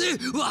及んで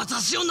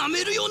私を舐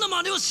めるような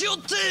真似をしよっ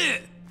て。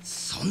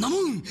そんなも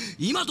ん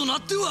今とな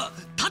っては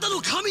ただ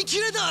の紙切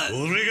れだ。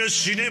俺が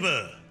死ねば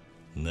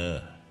な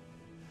あ。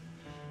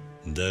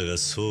だが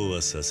そう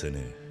はさせね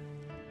え。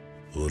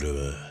俺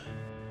は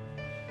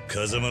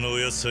風間のお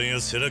やつさん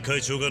や世良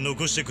会長が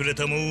残してくれ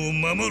たもんを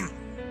守る。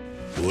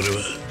俺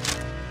は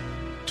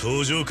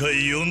登場界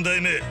4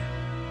代目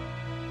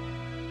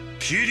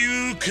桐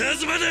生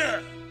一馬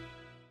だ。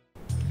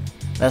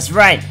 That's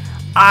right.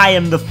 I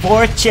am the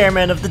 4th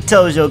chairman of the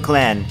Tojo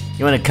clan.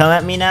 You wanna come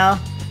at me now?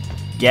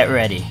 Get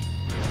ready.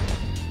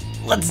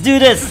 Let's do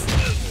this!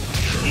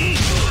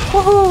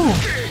 Woohoo!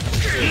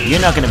 You're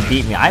not gonna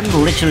beat me. I'm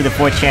literally the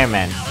 4th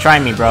chairman. Try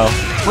me, bro.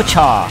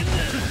 Whatcha?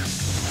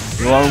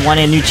 You all want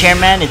a new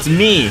chairman? It's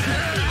me!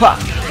 Huh.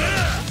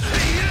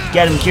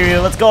 Get him,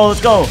 Kiryu. Let's go,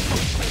 let's go!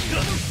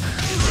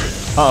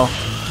 Uh-oh.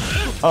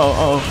 Uh-oh,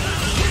 uh-oh.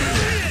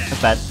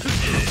 That's bad.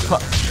 Huh.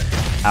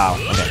 Ow,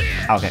 okay.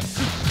 Okay.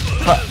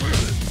 Huh.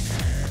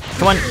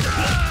 Come on!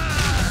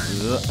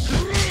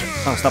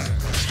 Oh, stop.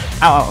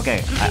 Ow,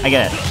 okay. I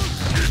get it.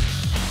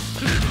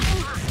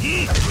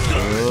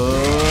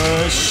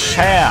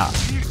 Yeah.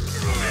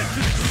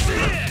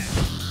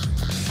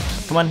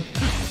 Come on.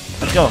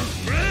 Let's go.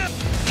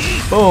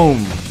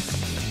 Boom.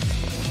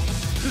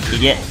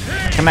 Idiot.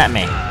 Come at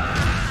me.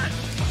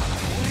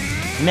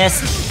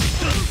 Missed.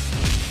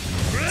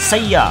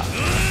 See ya.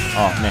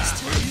 Oh,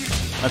 missed.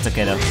 That's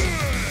okay though.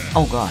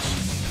 Oh gosh.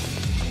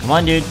 Come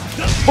on, dude.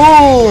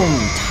 Boom!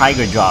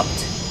 Tiger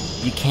dropped.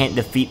 You can't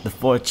defeat the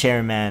 4th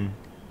chairman.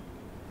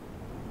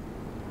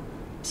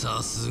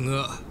 さす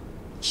が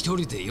一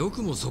人でよ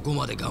くもそこ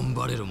まで頑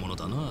張れるもの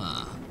だ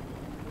な。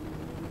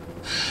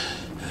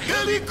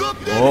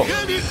Oh,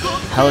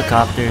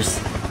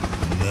 helicopters.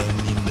 何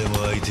人でも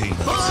相手にな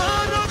る。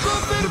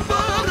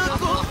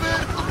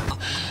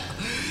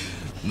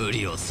無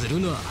理をする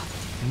な。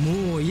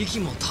もう息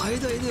も絶え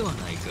絶えでは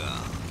ないか。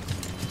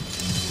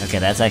 Okay,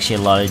 that's actually a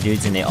lot of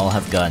dudes and they all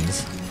have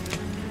guns.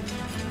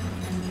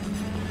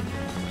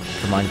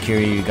 Come on,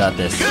 Kiryu, you got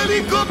this.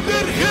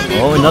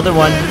 Oh, another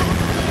one.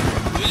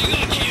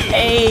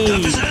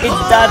 Hey, it's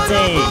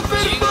Date!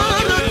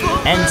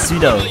 And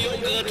Pseudo.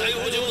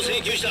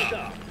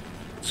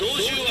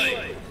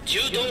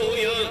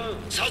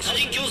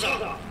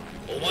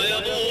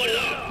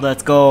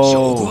 Let's go.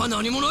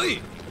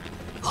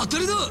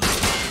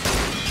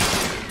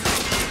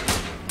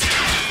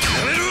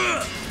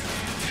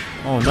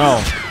 Oh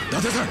no.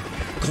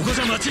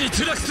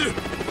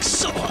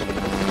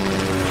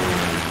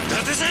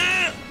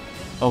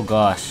 Oh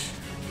gosh.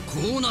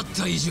 こうなっ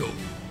た以上、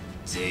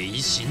全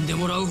員死んで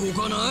もらうほ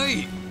かな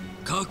い。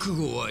覚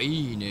悟は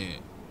いい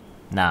ね。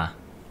Nah.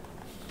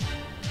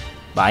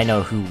 But I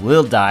know who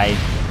will die.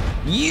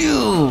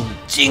 You!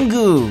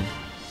 Jingu!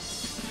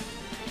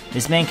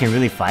 This man can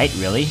really fight,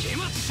 really?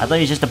 I thought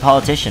he was just a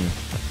politician.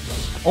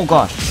 Oh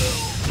gosh.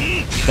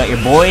 You got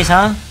your boys,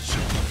 huh?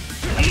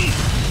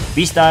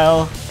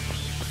 B-style.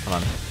 Come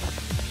on.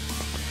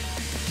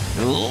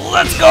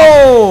 Let's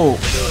go!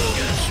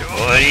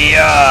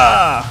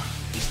 Yeah!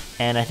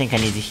 And I think I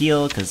need to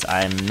heal because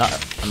I'm not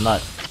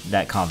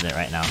that confident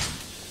right now.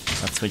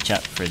 Let's switch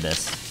up for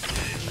this.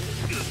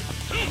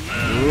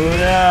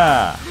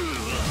 Yeah!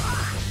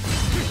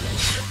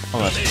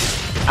 Hold on.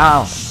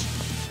 Ow!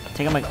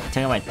 Take out my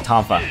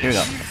tonfa. Here we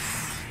go.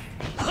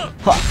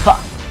 Ha ha!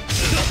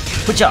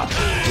 Pucha!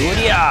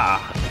 Yeah!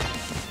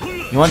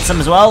 You want some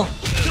as well?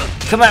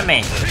 Come at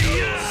me!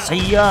 See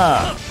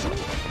ya!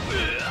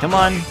 Come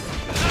on!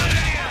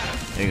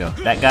 There you go.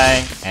 That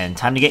guy, and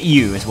time to get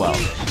you as well.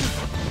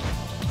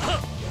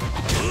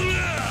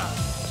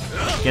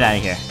 Get out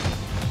of here.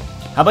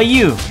 How about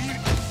you?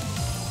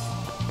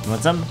 You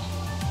want some?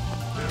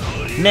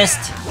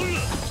 Missed!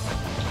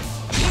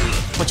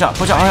 Watch out,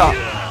 watch out, watch out!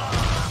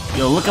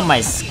 Yo, look at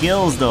my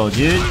skills though,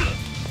 dude!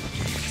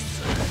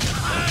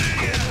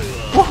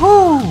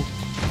 Woohoo!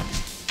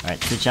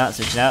 Alright, switch out,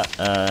 switch it out.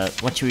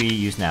 What should we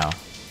use now?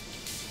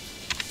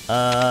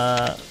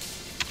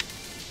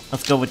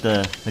 Let's go with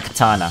the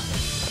katana.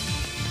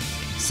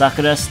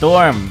 Sakura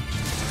Storm!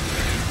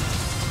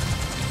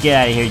 Get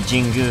out of here,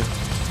 Jingu!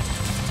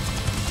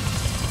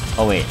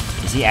 Oh wait,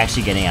 is he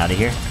actually getting out of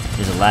here?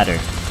 There's a ladder.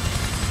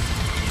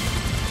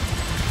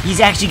 He's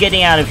actually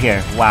getting out of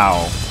here!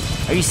 Wow.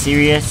 Are you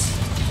serious?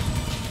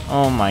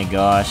 Oh my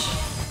gosh.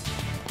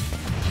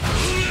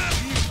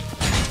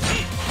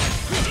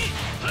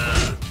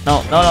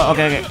 No, no, no,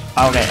 okay,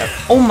 okay, okay.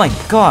 Oh my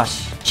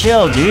gosh!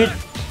 Chill, dude!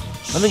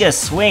 Let me get a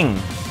swing!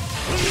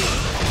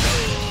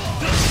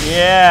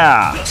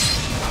 Yeah!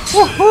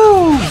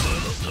 Woohoo!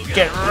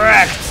 Get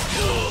wrecked!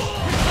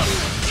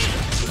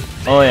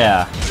 Oh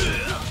yeah.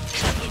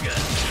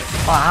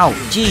 Wow,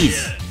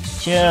 jeez!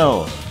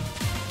 Chill!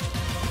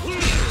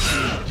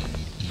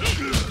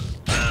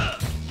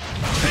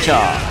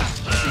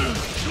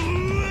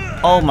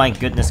 Oh my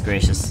goodness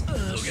gracious.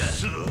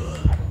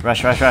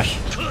 Rush, rush, rush.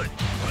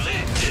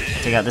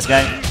 Take out this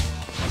guy.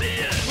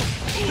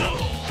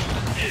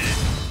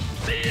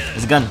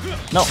 There's a gun.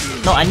 No,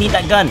 no, I need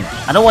that gun.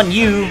 I don't want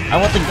you. I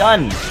want the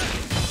gun.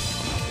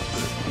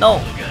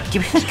 No,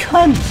 give me the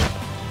gun.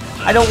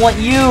 I don't want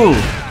you.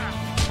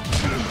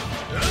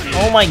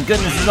 Oh my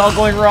goodness, this is all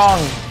going wrong.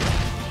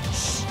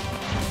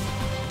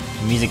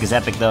 The music is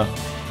epic though.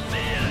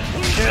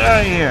 Get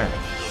out of here.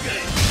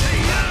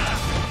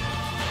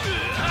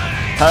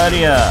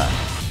 Tadia.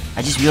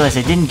 I just realized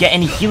I didn't get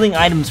any healing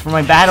items for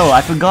my battle.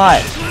 I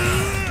forgot.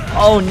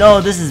 Oh no,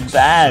 this is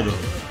bad.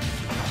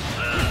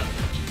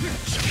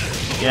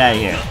 Get out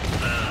of here.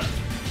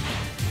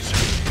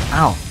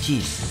 Ow,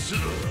 jeez.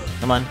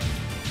 Come on.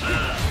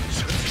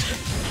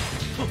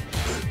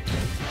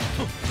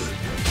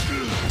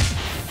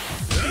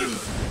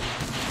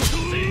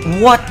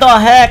 What the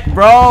heck,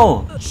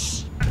 bro?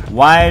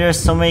 Why are there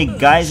so many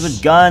guys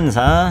with guns,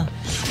 huh?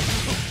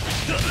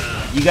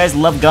 You guys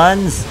love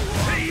guns?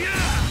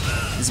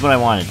 This is what I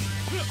wanted.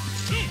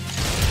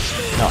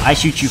 No, I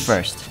shoot you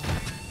first.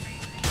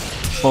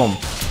 Boom,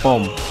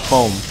 boom,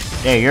 boom.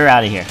 There, you're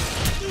out of here.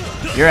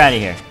 You're out of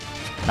here.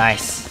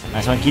 Nice.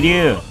 Nice one,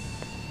 Kiryu.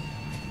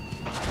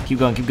 Keep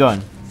going, keep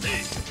going.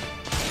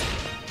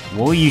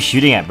 What were you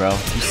shooting at, bro?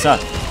 You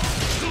suck.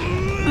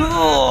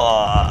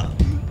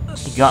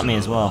 He got me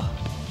as well.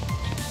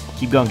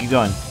 Keep going, keep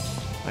going.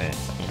 Wait,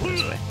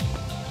 this way.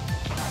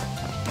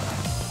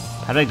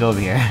 How do I go over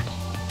here?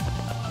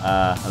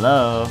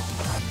 Hello?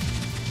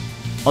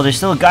 Oh, there's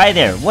still a guy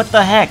there. What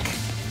the heck?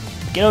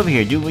 Get over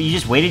here, dude. You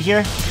just waited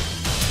here?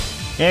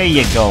 There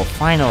you go,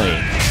 finally.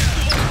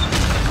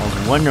 I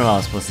was wondering what I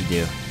was supposed to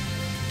do.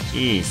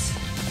 Jeez.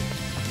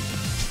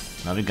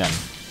 Another gun.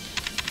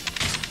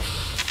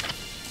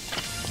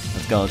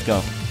 Let's go, let's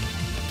go.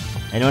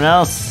 Anyone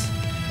else?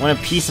 Want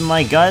a piece of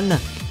my gun?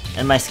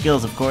 And my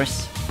skills, of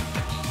course.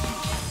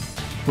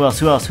 Who else,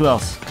 who else, who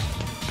else?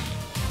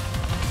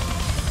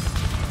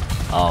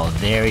 Oh,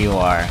 there you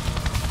are.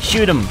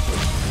 Shoot him!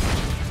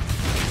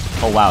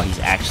 Oh wow, he's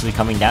actually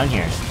coming down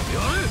here.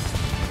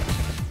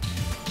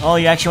 Oh,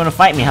 you actually want to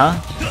fight me, huh?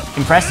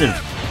 Impressive.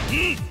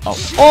 Oh.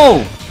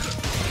 Oh!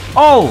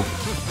 Oh!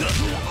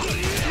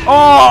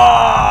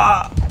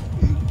 Oh!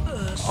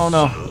 Oh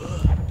no.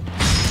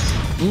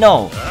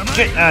 No!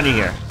 Get out of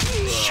here.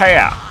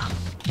 Shaya!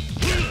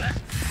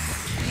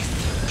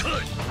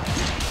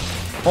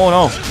 Oh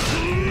no.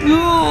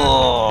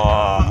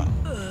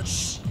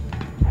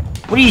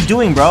 What are you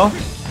doing, bro?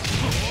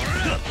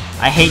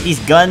 I hate these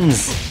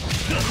guns.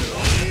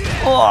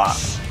 Oh.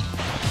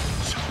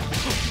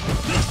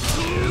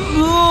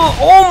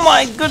 Oh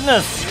my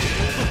goodness!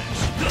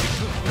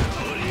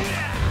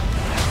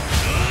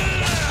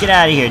 Get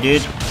out of here,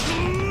 dude.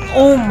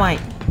 Oh my...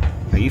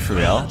 Are you for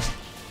real?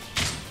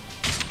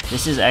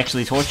 This is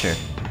actually torture.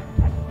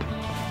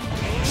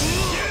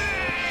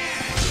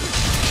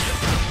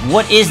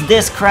 What is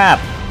this crap?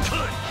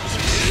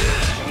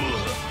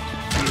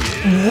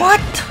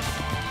 What?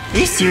 Are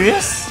you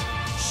serious?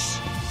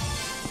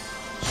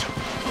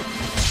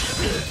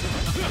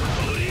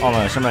 Oh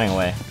my gosh, I'm running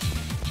away.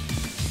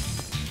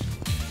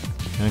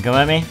 You wanna come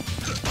at me?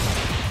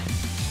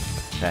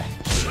 Okay.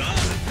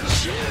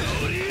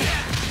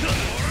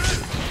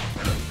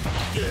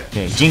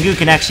 Okay, Jingu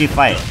can actually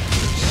fight.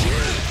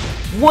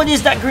 What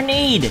is that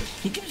grenade?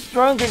 He keeps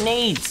throwing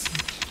grenades.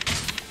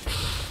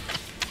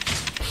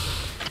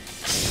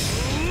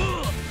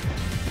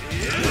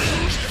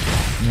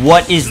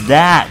 What is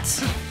that?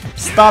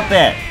 Stop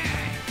it!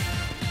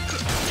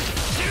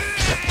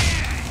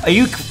 Are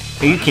you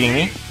kidding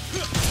me?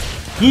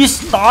 You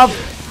stop!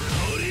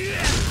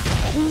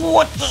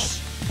 What the?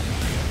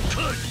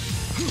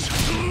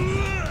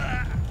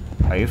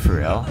 Are you for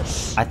real?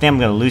 I think I'm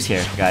gonna lose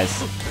here,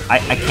 guys. I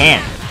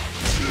can't.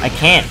 I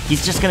can't.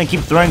 He's just gonna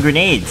keep throwing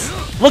grenades.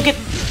 Look at...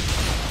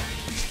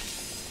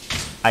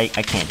 I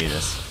can't do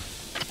this.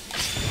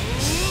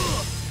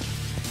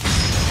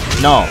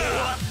 No.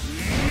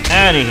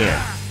 Out of here.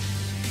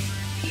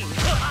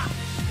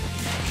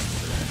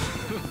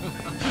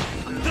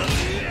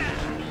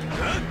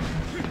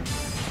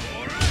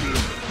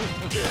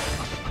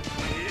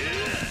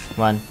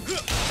 Come on.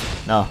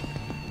 No.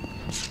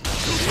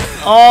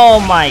 Oh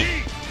my.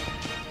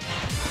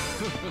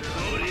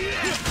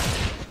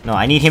 No,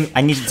 I need him.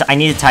 I need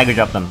to tiger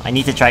drop them. I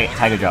need to try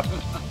tiger drop.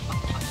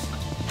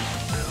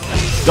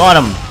 Got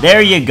him.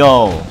 There you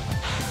go.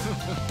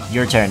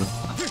 Your turn.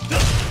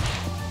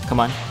 Come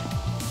on.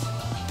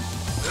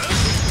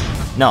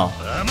 No.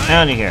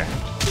 Out of here.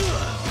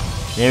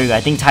 There we go.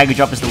 I think tiger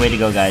drop is the way to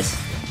go, guys.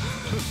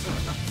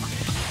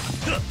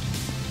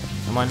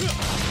 Come on.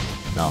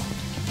 No.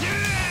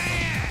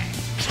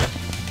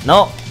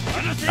 No.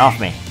 Off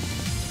me.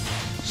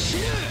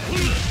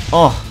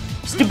 Oh.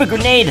 Stupid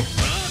grenade.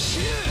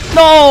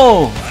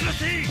 No!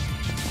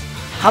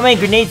 How many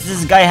grenades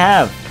does this guy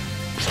have?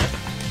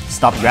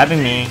 Stop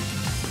grabbing me.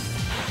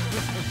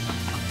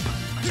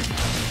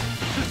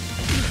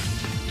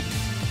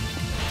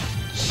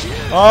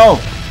 Oh!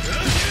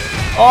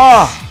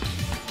 Oh!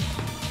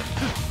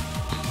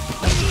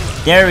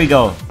 There we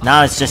go.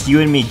 Now it's just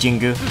you and me,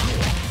 Jingu.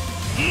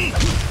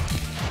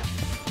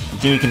 You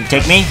think you can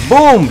take me?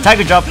 Boom!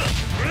 Tiger drop!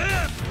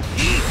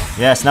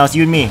 Yes, now it's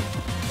you and me.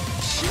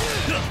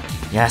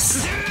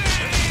 Yes.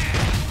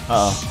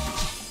 Uh-oh.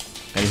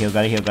 Gotta heal,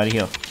 gotta heal, gotta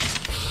heal.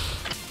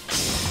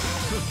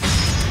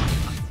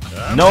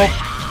 Nope.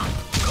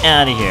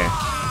 Out of here.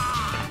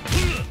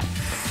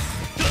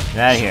 Get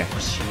out of here.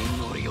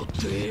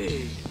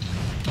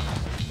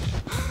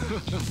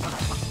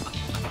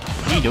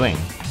 What are you doing?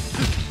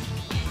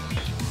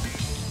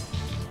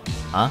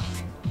 Huh?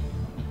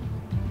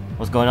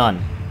 What's going on?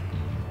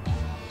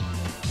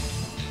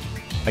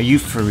 Are you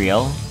for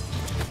real?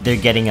 They're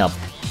getting up.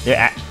 They're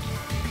at.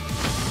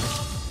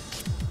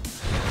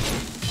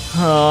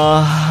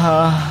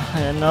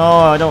 No,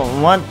 I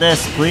don't want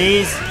this,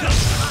 please.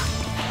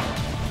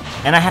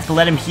 And I have to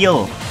let him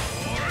heal.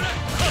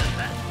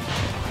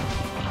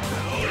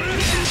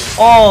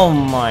 Oh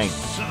my.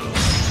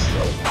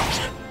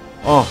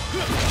 Oh.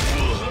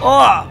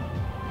 Oh.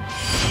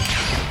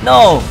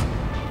 No.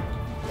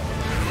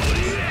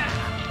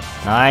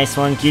 Nice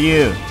one,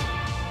 Kiryu.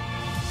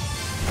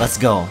 Let's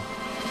go.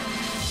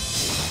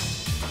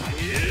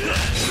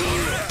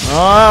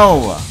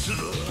 Oh.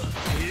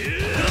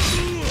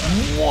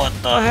 What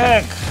the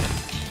heck?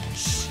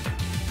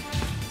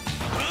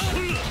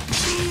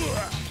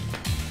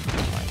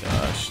 Oh my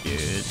gosh,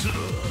 dude.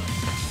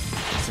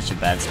 Such a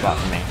bad spot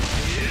for me.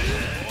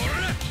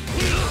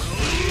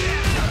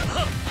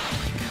 Oh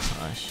my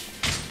gosh.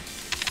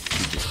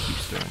 He just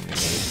keeps throwing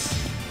grenades.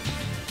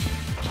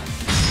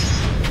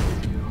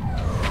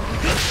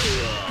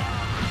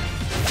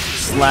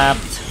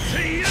 Slapped.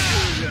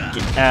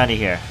 Get out of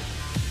here.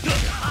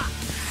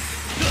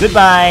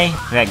 Goodbye!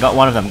 Okay, got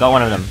one of them, got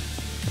one of them.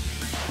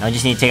 Now I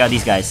just need to take out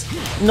these guys.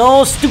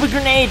 No, stupid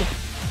grenade!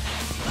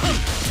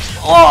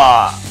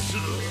 Oh!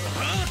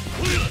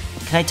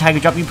 Can I tiger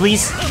drop you,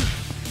 please?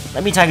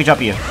 Let me tiger drop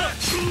you.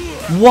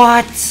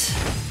 What?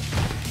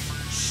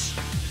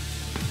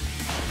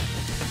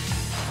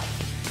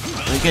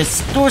 Look at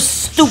those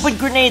stupid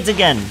grenades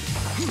again!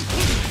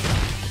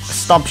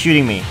 Stop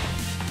shooting me.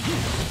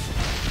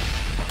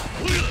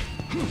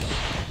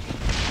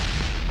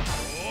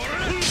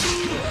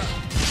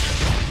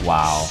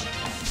 Wow.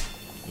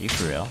 Are you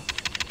for real?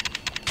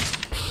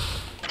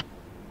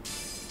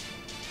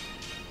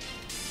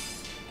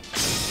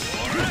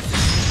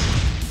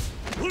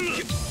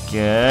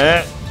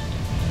 Get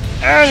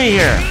out of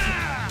here!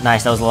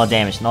 Nice, that was a lot of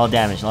damage, a lot of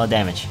damage, a lot of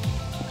damage.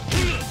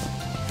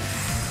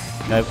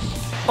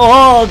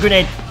 Oh,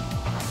 grenade!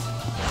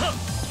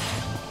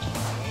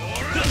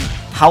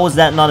 How was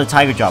that not a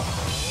tiger drop?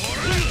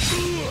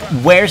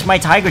 Where's my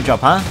tiger drop,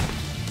 huh?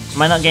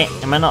 Am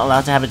I not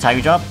allowed to have a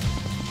tiger drop?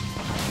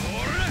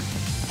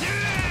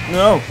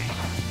 No!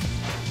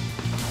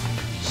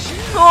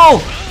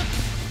 No!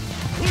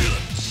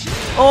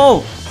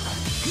 Oh!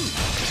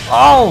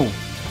 Oh!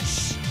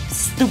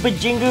 Stupid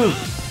Jingu!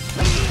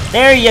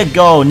 There you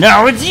go!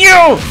 Now it's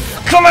you!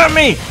 Come at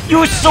me! You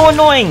are so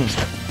annoying!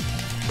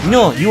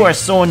 No, you are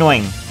so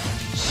annoying.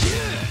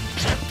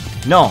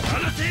 No.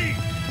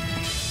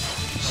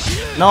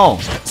 No!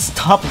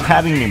 Stop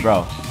grabbing me,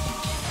 bro.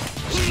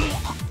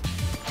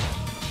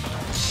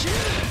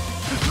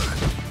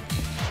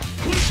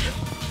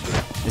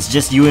 It's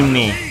just you and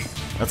me.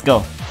 Let's go.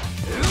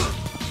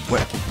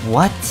 Where?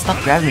 What?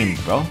 Stop grabbing me,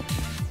 bro.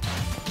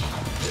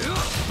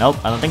 Nope,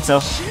 I don't think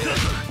so.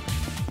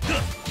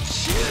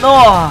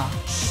 No!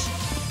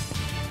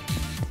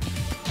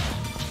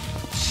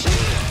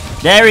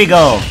 There we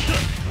go.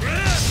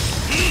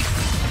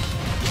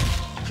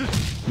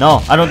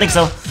 No, I don't think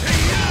so.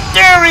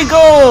 There we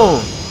go!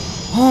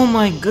 Oh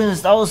my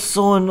goodness, that was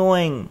so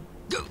annoying.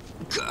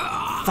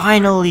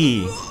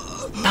 Finally!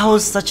 That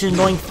was such an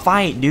annoying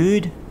fight,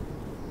 dude.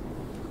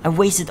 I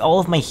wasted all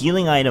of my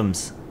healing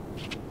items.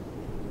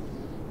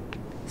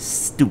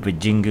 Stupid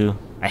Jingu.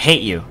 I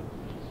hate you.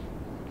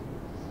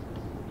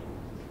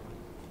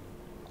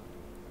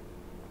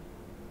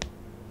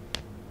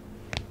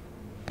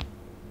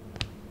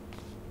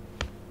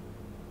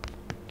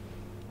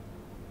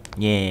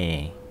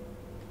 Yay.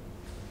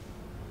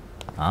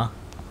 Huh?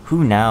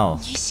 Who now?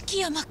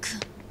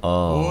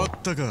 Oh.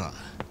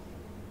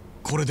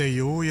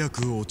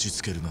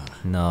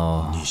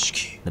 No.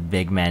 The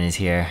big man is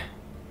here.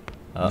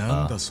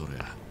 Uh-oh.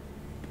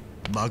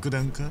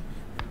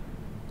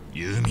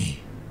 Yumi,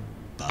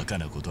 バカ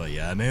なことは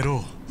やめ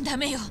ろ。ダ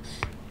メよ。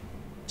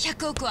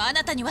100億はあ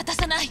なたに渡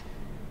さない。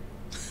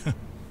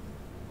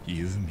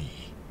ユミ、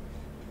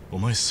お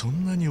前そ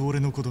んなに俺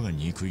のことが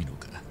憎いの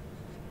か。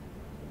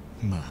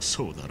まあ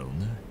そうだろう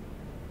な。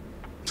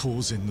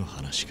当然の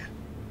話か。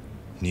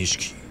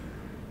錦、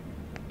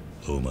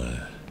お前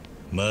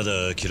ま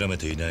だ諦め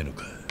ていないの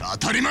か。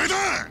当たり前だ。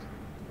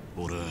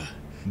俺は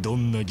ど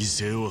んな犠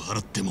牲を払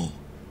っても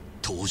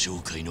登場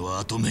界の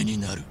跡目に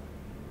なる。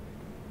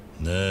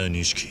なあ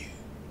錦、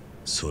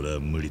それは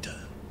無理だ。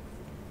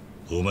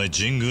お前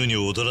神宮に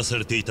踊らさ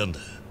れていたんだ。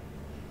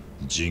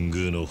神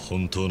宮の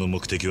本当の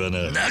目的は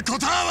な。なこ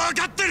とは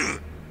分かって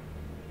る。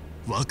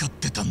分かっ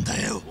てたん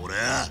だよ俺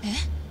は。え？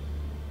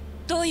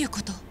どういう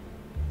こと？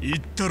言っ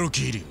たろ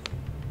キリュウ。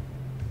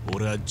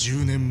俺は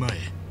10年前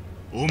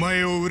お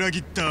前を裏切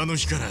ったあの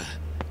日から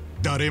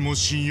誰も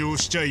信用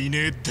しちゃい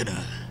ねえってな。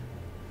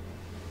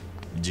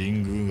神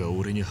宮が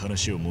俺に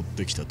話を持っ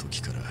てきた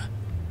時から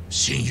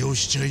信用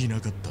しちゃい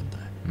なかったんだ。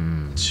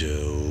じゃあ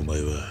お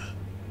前は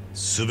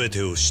全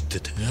てを知って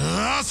て。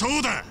ああ、そ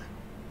うだ。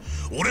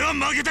俺は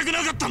負けたく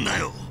なかったんだ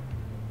よ。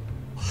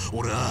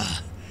俺は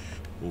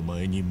お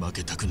前に負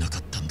けたくなか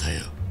ったんだ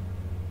よ、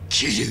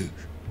桐生。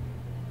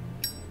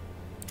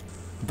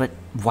 But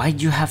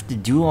why'd you have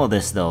to do all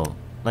this though?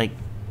 Like,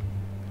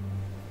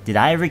 did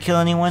I ever kill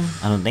anyone?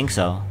 I don't think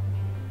so.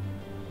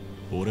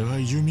 俺は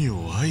ユミ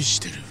を愛し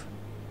てる。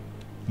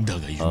だ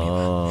がユミ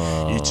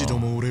は一度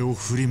も俺を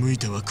振り向い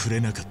てはくれ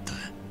なかった。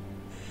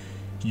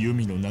ユ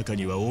ミの中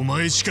にはお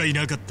前しかい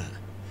なかった。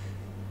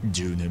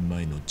10年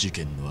前の事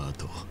件の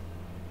後、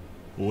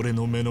俺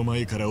の目の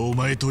前からお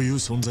前という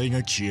存在が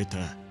消えた。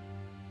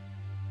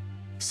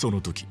そ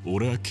の時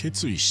俺は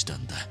決意した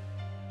んだ。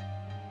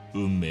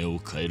運命を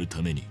変える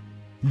ために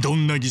ど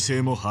んな犠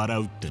牲も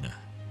払うってな。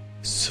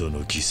そ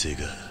の犠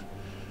牲が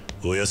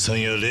親さ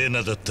んやレー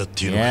ナだったっ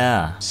ていうのか。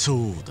 Yeah. そ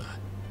うだ。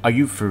 Are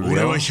you for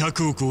俺 real? は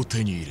100億を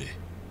手に入れ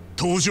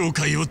登場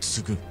界を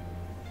継ぐ。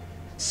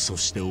そ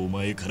してお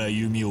前から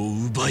弓を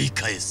奪い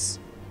返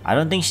す。 I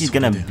don't think she's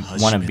gonna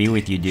wanna be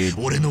with you, dude.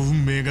 俺の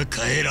運命が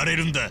変えられ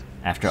るんだ。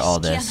 After all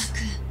this.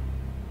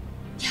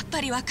 やっぱ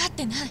り分かっ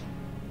てない。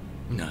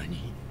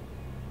何？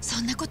そ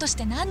んなことし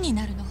て何に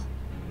なるの？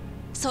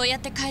そうやっ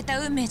て変えた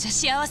運命じゃ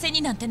幸せ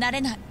になんてな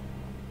れない。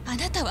あ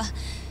なたは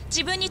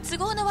自分に都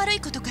合の悪い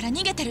ことから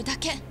逃げてるだ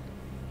け。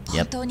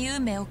本当に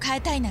運命を変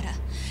えたいなら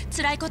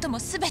辛いことも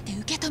全て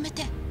受け止め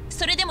て、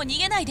それでも逃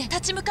げないで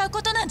立ち向かう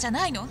ことなんじゃ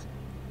ないの？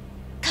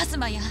カズ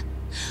マや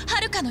ハ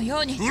ルカのよ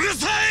うに。うる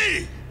さ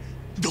い！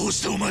どう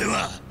してお前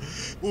は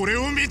俺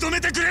を認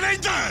めてくれない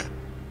んだ。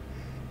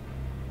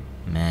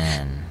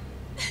 Man.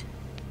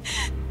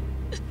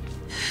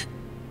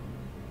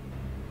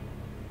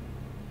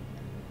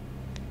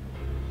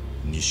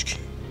 錦、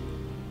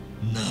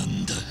な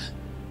んだ。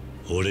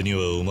俺に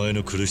はお前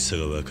の苦しさ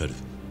がわかる。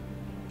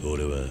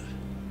俺は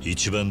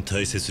一番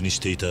大切にし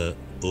ていた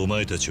お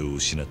前たちを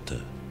失った。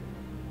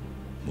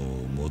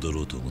もう戻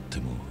ろうと思って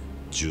も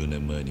10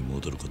年前に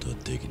戻ることは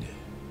できね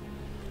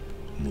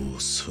え。も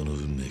うその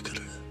運命か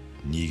ら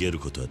逃げる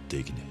ことは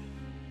できね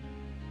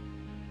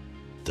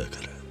え。だ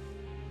から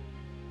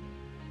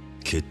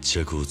決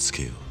着をつ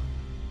けよ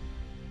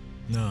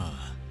う。な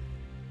あ、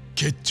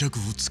決着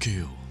をつけ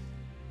よう。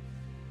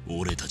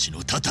俺たち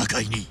の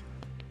戦いに。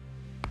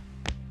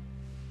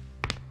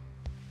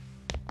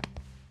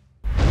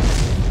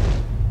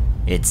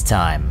 It's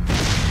time.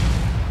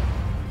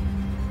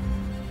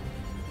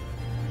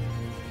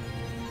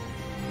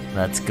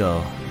 Let's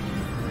go.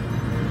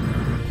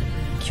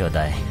 兄弟。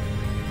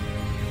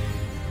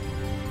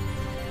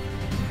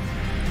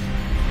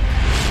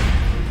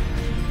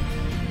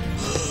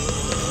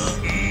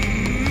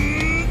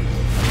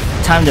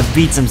Time to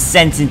beat some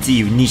sense into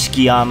you,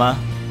 Nishikiyama.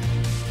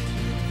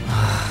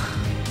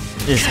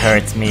 This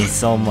hurts me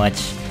so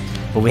much,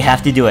 but we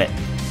have to do it.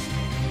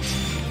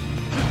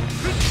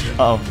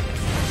 Uh oh.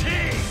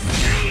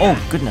 Oh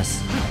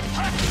goodness.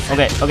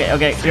 Okay.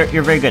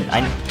 You're very good.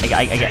 I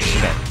get.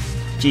 Okay.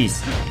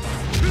 Jeez.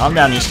 Calm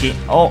down, Nishiki.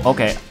 Oh,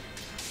 okay.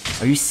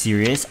 Are you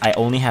serious? I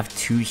only have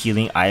 2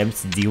 healing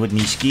items to deal with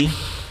Nishiki.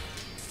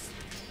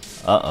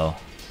 Uh oh.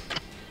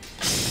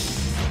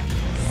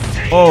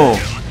 Oh.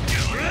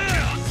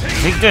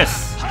 Take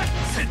this.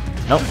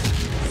 Nope.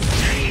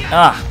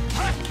 Ah.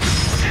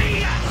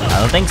 I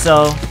don't think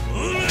so.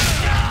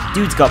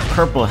 Dude's got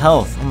purple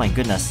health. Oh my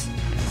goodness.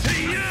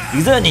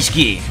 Use it,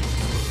 Nishiki.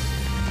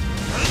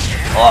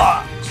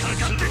 Oh.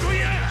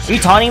 Are you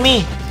taunting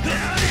me?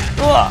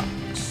 Oh.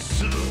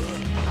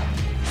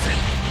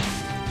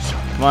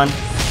 Come on.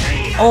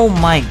 Oh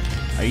my.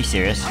 Are you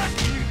serious?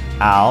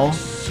 Ow.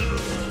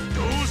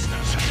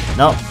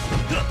 No.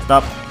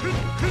 Stop.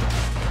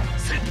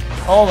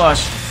 Oh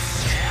gosh.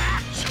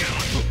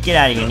 Get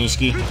out of here,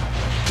 Nishiki.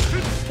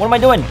 What am I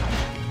doing?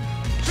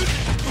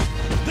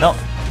 No.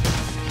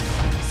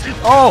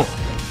 Oh!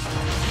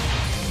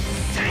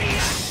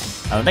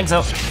 I don't think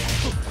so.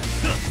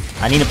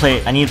 I need to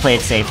play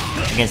it safe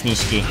against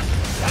Nishiki.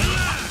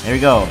 There we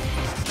go.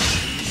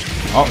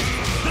 Oh,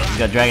 we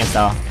got dragon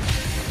style.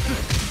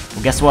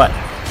 Well, guess what?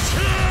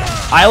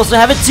 I also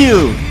have it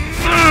too!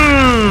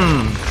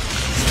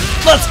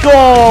 Let's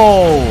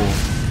go!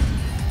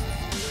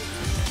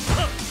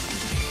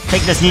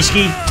 Take this,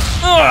 Nishiki.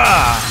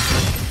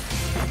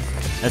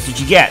 That's what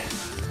you get.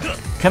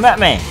 Come at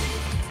me.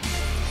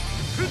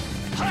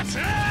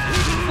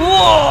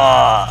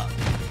 Whoa!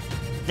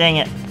 Dang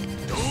it.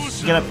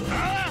 Get up.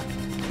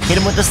 Hit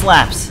him with the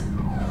slaps.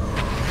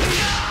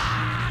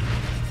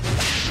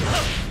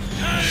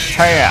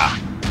 Yeah.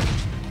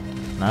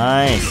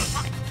 Nice.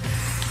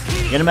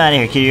 Get him out of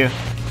here, Kiryu.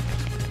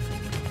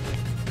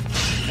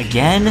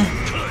 Again?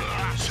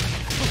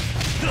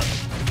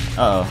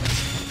 Uh oh.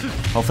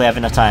 Hopefully I have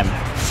enough time.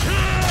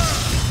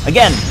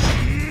 Again!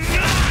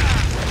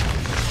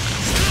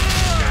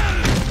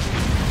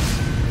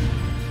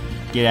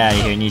 Get out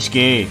of here,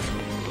 Nishiki.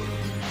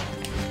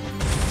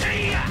 I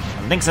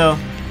don't think so.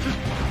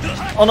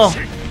 Oh no!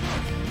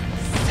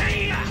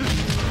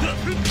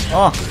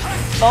 Oh!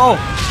 Oh!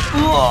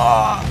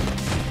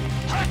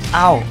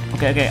 Ow!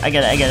 Okay, I get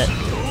it.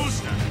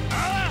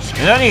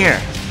 Get out of here!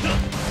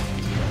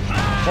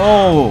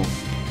 Whoa!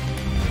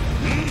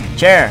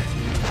 Chair!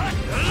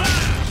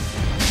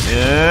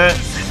 Get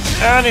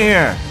out of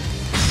here!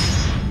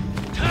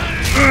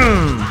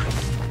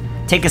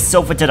 Take a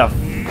sofa to the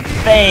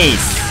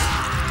face!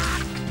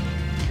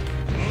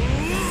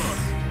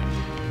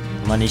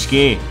 Come on,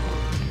 Nishiki.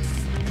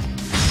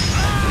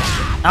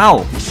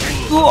 Ow!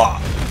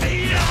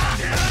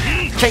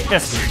 Take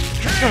this!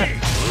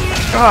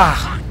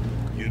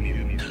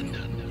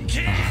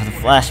 The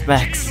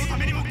flashbacks.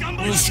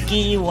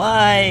 Nishiki,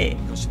 why?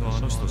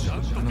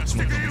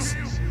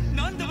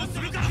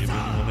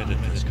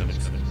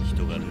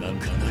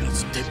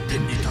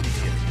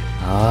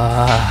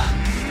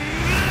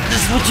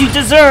 This is what you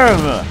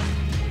deserve!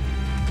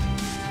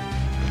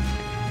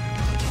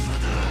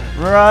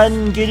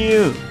 Run,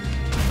 Kiryu!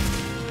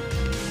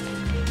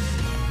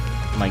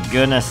 My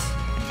goodness.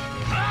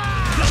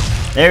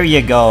 There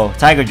you go.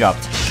 Tiger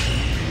dropped.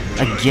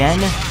 Again?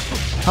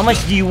 How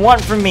much do you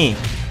want from me?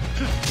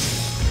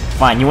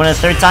 Fine, you want a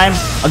third time?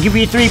 I'll give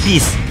you a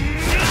 3-piece.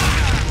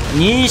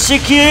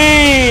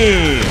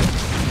 Nishiki!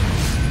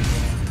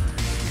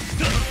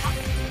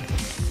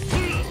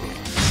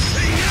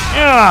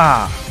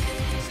 Yeah!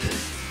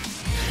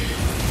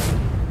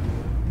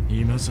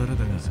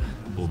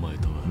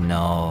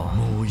 No.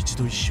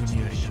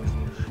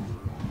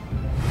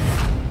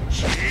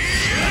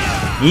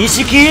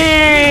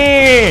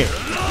 Nishiki!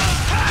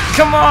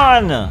 Come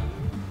on!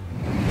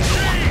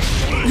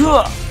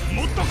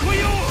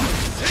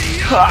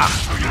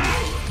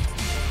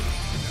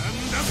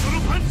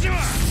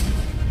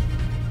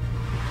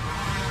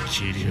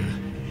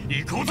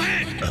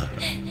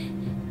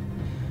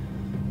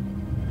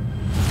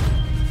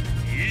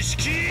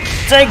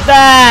 Take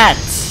that!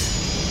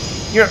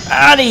 You're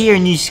out of here,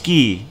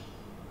 Nishiki!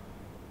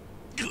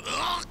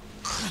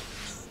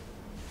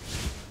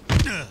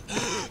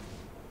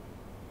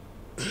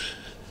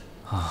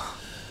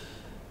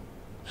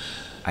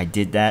 I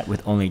did that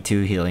with only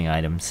 2 healing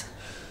items.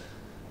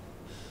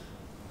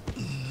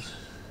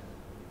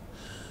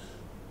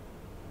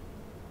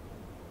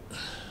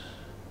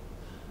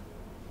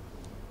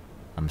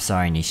 I'm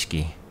sorry,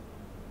 Nishiki.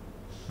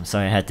 I'm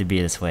sorry it had to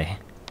be this way.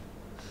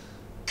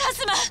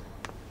 Kazuma!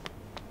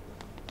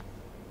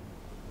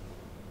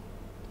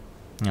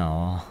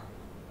 Aww.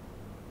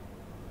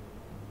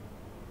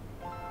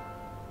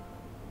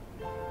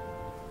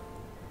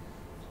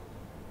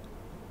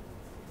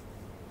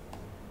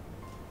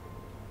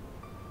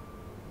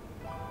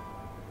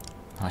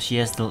 Oh, she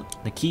has the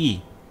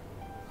key.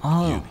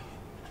 Oh.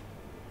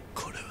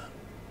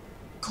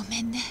 ご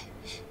めんね。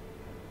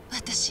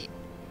私、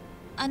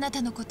あな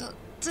たのこと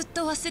ずっ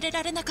と忘れ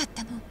られなかっ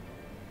たの。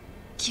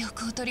記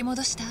憶を取り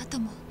戻した後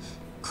も、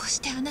こうし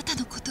てあなた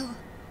のことを。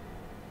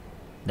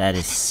That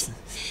is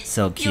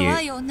so cute.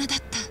 弱い女だっ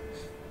た。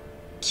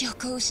記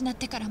憶を失っ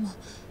てからも、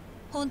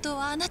本当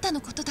はあなた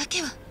のことだ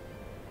けは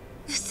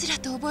うっすら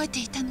と覚えて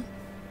いたの。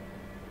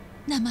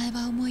名前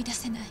は思い出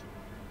せない。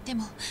で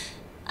も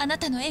あな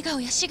たの笑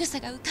顔や仕草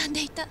が浮かん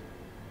でいた。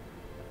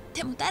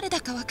でも誰だ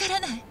かわから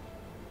ない。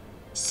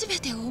すべ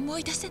てを思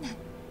い出せない。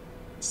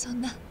そ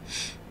んな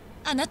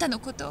あなたの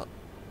ことを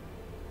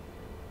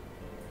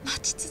待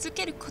ち続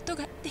けること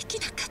ができ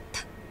なかっ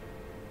た。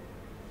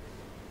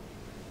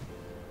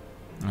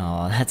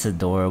Oh, that's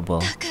adorable.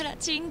 だから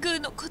神宮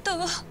のことを。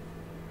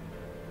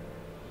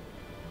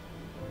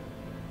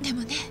で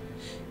もね、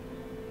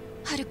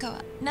はるか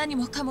は何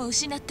もかも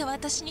失った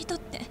私にとっ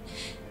てたっ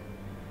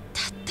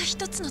た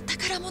一つの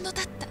宝物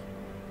だった。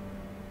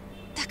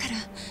だから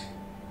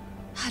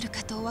はる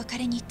かとお別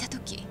れに行った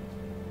時、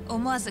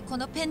思わずこ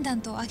のペンダ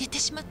ントをあげて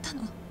しまった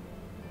の。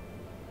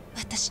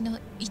私の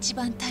一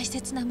番大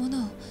切なも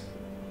のを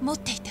持っ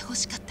ていてほ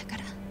しかったか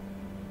ら。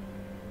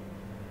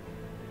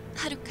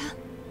はるか、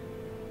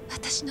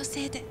私の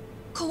せいで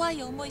怖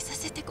い思いさ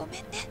せてごめん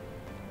ね。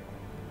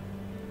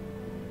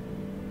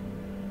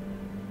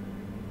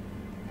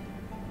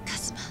カ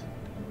ズマ、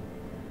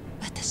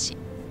私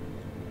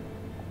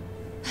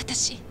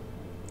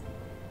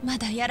ま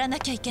だやらな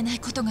きゃいけない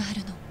ことがあ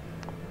るの。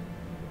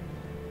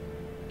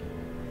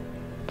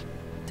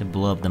To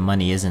blow up the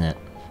money, isn't it?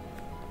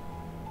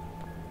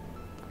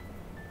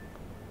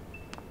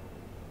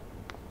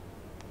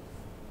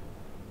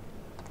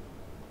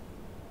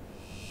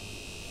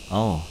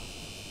 Oh.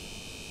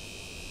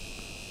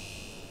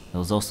 That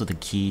was also the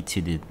key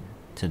to the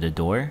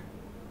door?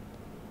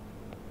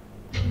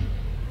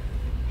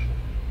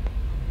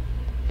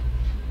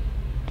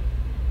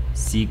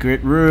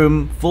 Secret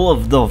room full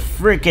of the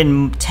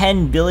freaking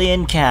 10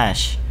 billion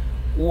cash.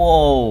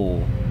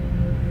 Whoa.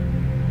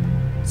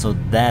 So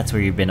that's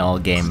where you've been all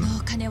game. このお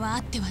金はあ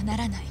ってはな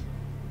らない。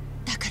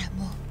だから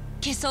もう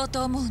消そう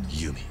と思うの。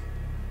ユミ。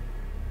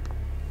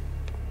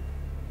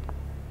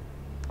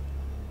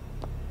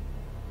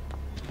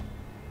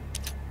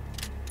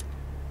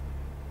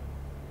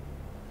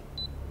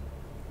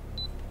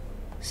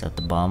Set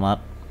the bomb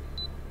up.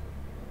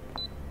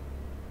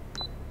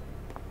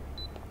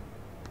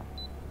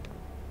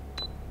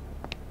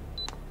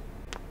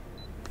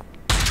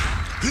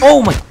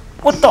 Oh my!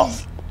 What the?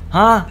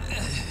 Huh?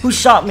 Who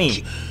shot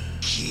me?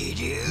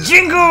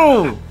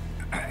 Jingu!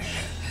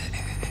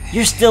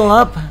 You're still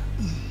up?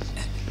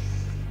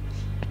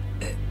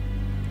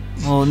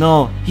 Oh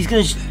no, he's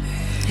got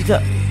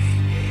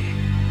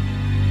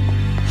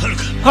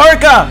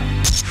Haruka!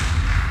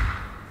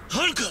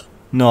 Haruka!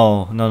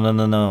 No.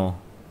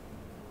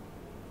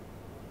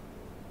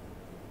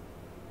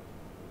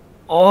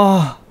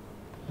 Oh!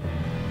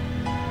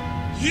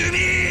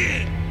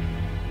 Yumi!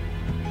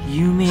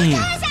 Yumi!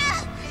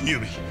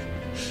 Yumi!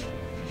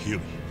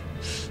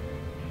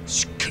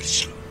 しっかり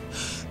しろ。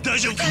大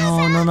丈夫か？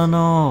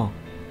 No.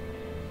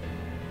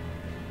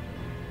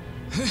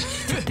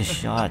 She took the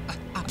shot.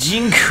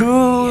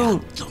 Jingu!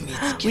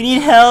 We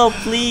need help,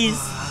 please!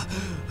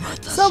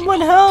 Someone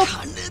help!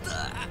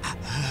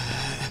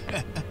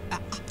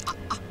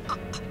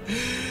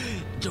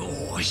 ど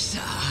うし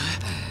た？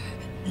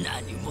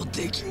何も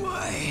でき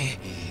まい。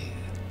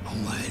お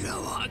前ら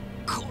は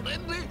これ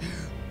で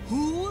終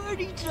わ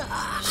りだ。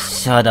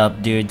 Shut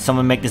up, dude.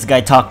 Someone make this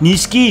guy talk.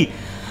 Nishiki!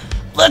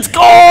 Let's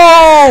go!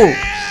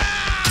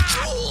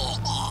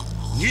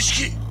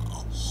 Nishiki!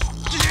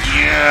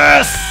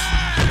 Yes!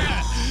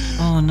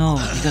 Oh no,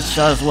 he got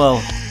shot as well.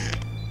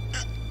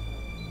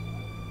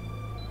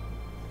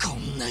 こ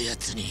んなや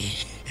つに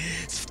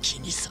好き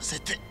にさせ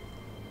て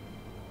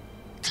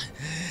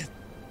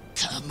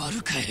たま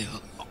るかよ。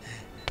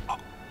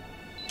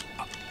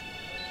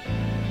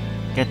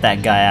 Get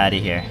that guy out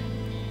of here.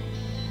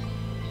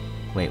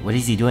 Wait, what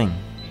is he doing?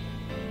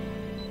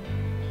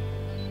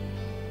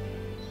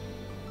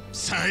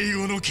 最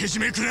後のけじ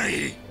めくら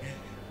い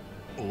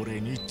俺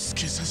につ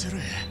けさせろ。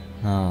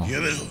 No. や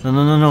めろ。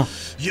 No.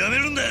 やめ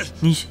るんだ。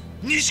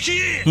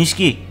Nishiki!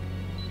 錦！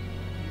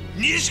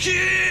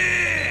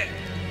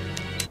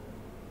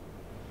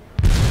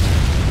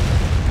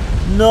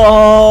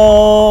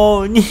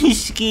 No!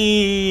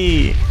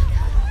 Nishiki!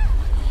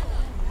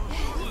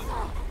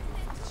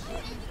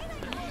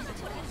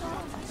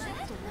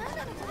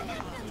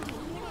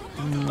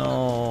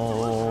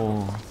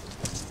 No.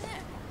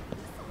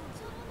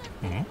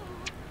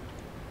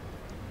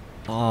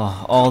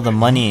 Oh, all the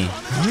money.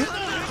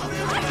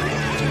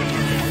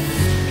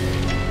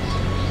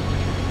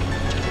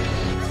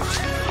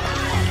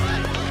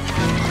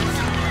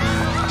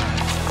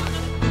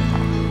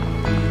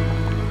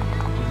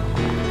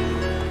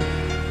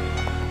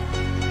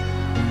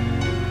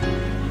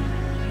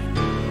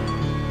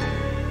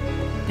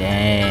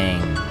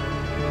 Dang.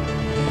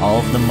 All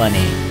of the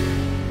money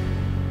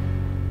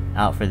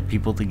out for the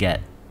people to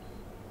get.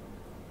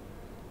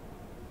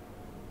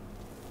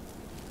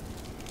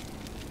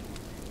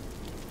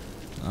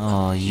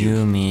 Oh,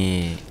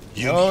 Yumi.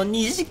 Oh,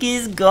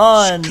 Nishiki's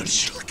gone. お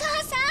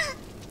母さん。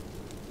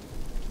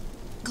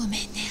ごめ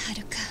んね、は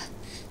るか。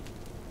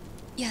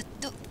やっ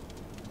と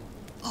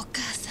お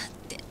母さんっ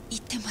て言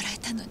ってもらえ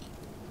たのに。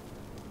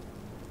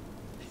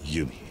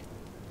ユミ、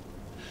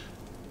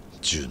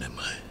10年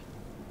前。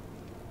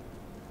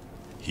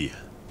いや、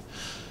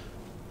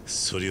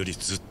それより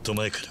ずっと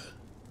前から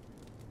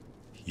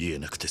言え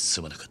なくて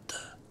すまなかった。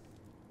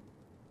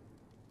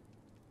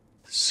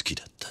好き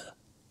だった。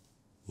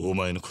お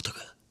前のことが。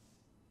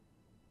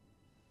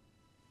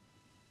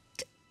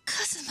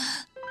カズマ、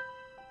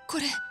こ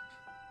れ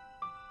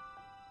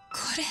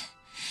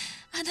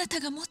あなた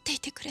が持ってい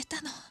てくれた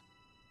の。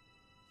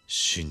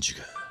シンジ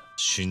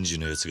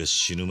のやつが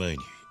死ぬ前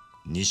に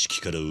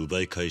錦から奪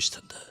い返した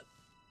んだ。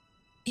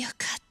よ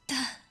かった。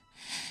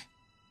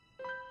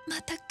ま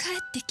た帰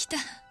ってきた。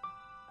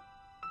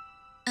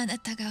あな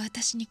たが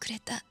私にくれ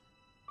た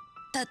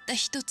たった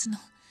一つの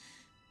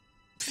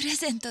プレ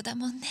ゼントだ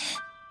もんね。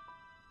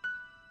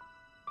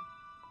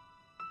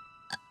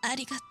あ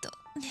りがと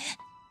うね。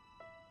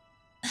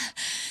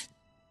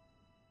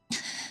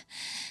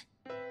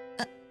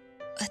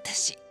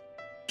私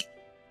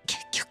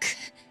結局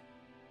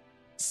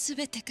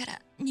全てか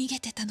ら逃げ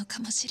てたのか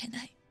もしれ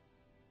ない。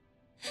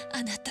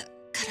あなたか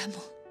らも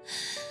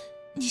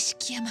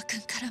錦山く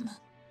んからも。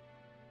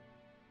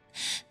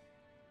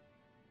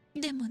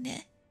でも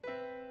ね、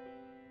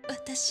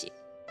私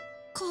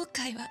後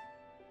悔は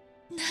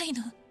ない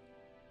の。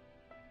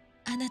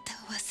あなた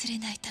を忘れ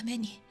ないため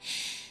に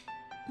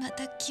ま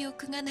た記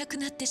憶がなく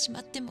なってしま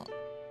っても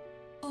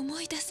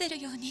思い出せる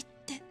ようにっ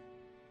て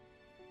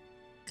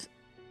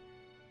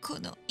こ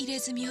の入れ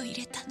墨を入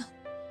れたの。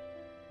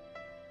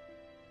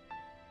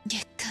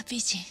月下美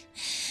人、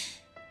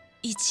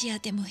一夜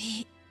でも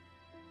いい、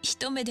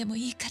一目でも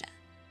いいから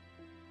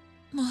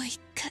もう一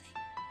回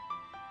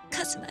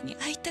カズマに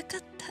会いたかっ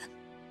た。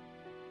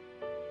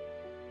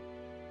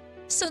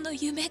その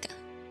夢が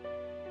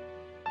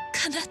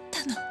叶っ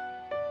たの。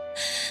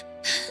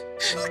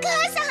お母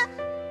さん。は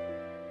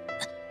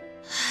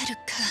る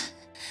か、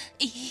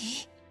い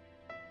い？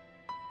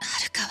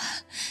はるかは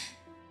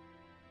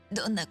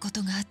どんなこ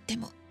とがあって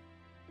も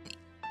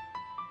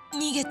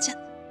逃げちゃ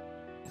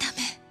ダ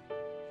メ。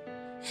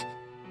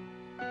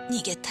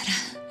逃げたら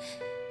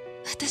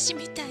私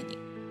みたいに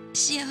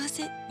幸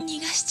せ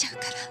逃がしちゃう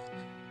から。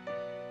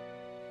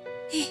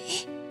いい？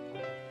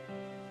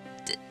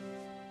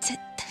絶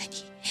対に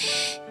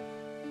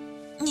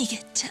逃げ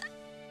ちゃ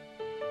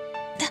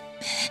ダメ。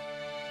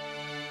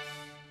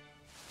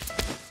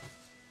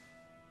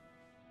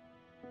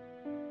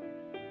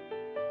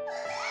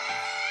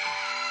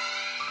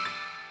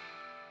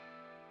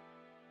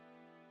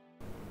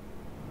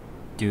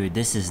Dude,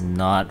 this is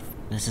not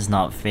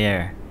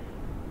fair.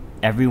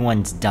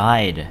 Everyone's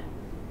died.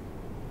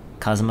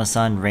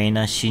 Kazuma-san,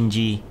 Reina,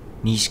 Shinji,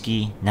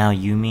 Nishiki, now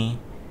Yumi.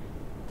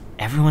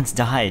 Everyone's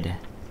died.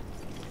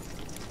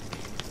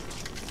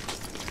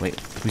 Wait,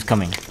 who's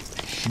coming?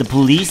 The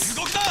police?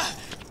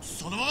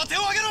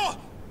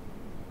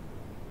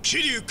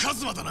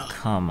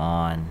 Come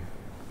on.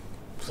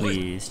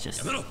 Please,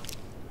 just...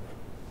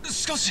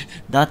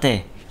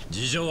 Date!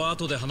 事情は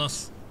後で話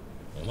す。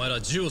お前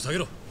ら銃を下げ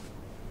ろ。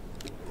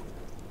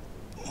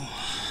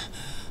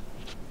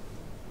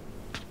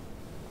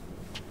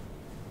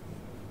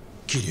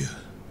桐生、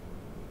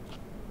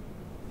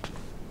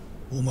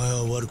お前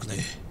は悪くね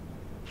え。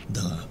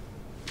だが、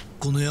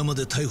この山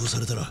で逮捕さ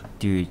れたら。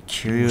Dude,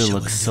 Kiryu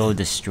looks so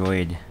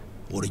destroyed.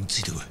 俺につ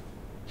いてこ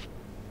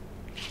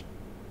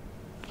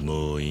い。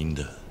もういいん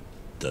だ、伊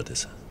達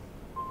さん。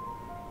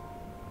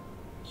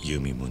ユ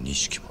ミも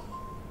錦も、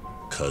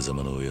風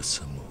間のおやっ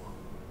さんも、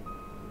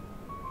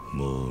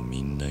もう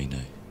みんないな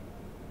い。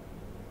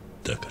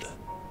だから、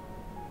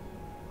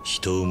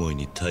人思い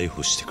に逮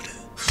捕してくれ。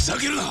ふざ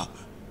けるな。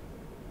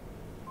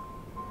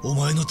お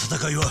前の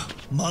戦いは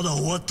まだ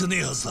終わって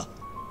ねえはずだ。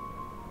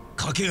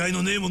かけがえ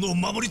のねえものを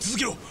守り続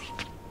けろ。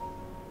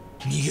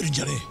逃げるん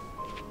じゃね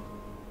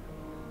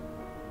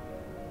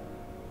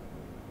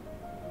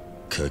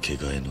え。かけ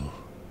がえの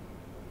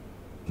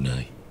な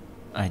い。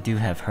I do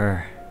have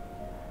her.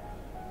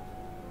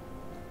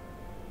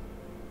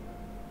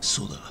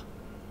 そうだ。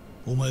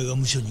お前が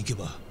無所に行け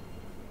ば、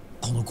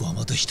この子は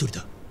また一人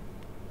だ。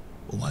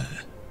お前、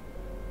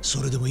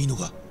それでもいいの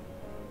か。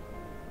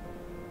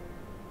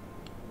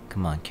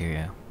Come on,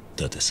 Kiryu.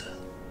 だってさ。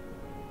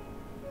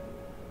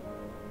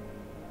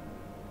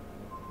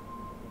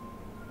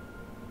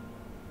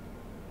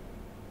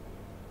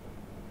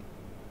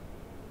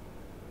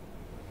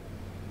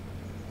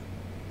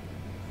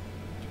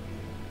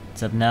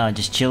What's up now?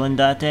 Just chilling,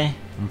 Date?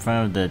 In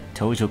front of the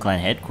Tojo clan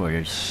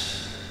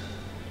headquarters.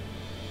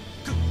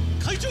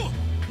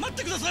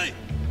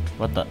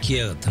 What the?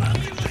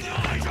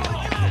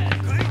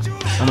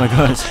 Oh my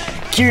gosh.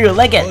 Kiryu,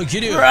 leg it!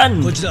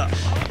 Run!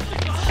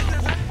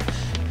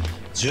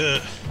 じゃ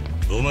あ、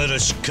お前ら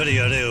しっかり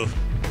やれよ。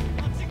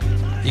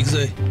行く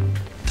ぜ。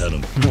頼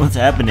む。What's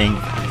happening?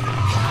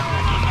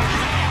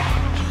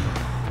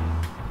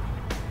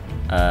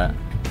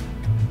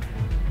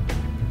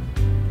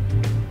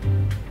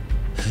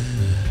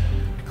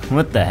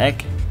 What the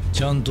heck?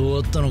 ちゃんと終わ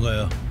ったのか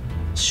よ。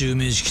襲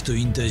名式と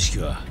引退式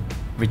は。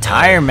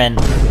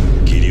Retirement.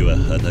 義理は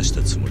果たし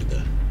たつもりだ。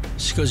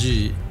しか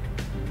し、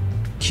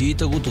聞い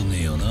たこと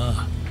ねえよ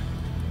な。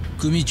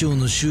組長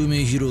の襲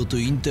名披露と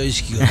引退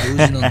式が同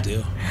時なんて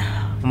よ。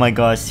Oh my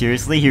gosh,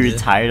 seriously? He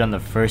retired on the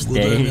first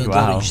day?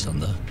 Wow.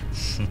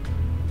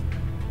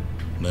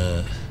 ま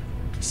あ、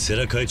世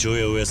良会長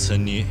やおやっさ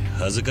んに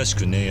恥ずかし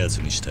くねえやつ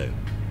にしたよ。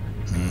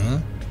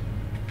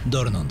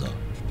誰なんだ？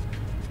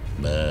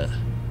まあ、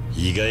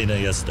意外な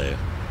やつだよ。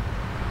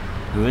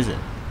Who is it?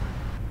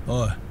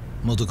 おい、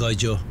元会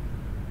長。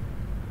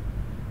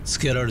つ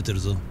けられてる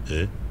ぞ。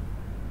え？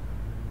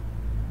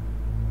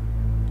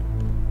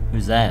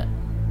 Who's that?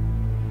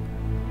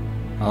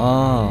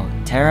 Oh,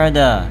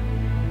 Terada.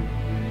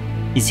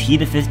 Is he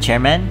the fifth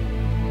chairman?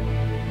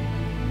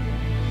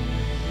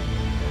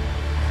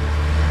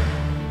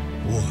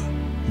 お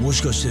い、も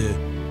しかして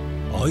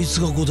あいつ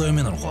が5代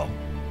目なのか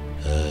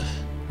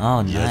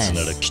？Oh, nice. やつ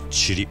ならきっ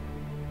ちり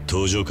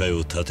登場会を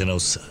立て直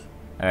すさ。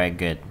Alright,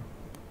 good.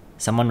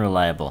 Someone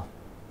reliable.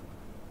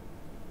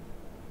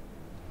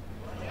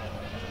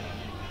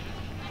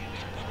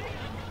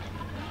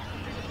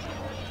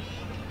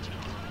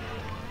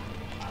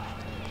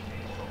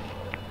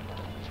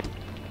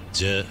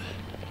じゃあ、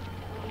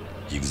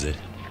行くぜ。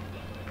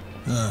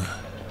あ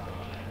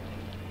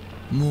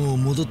あ。もう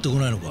戻ってこ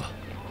ないのか？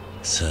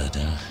さあ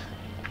な。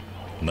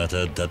ま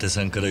た伊達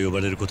さんから呼ば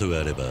れることが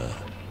あれば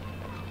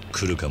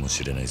来るかも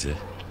しれないぜ。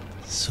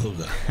そう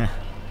か。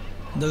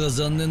だが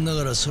残念な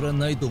がらそれは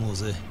ないと思う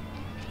ぜ。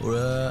俺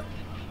は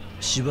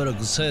しばら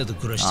くさやと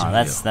暮らしてみる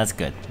よ。That's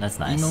good. That's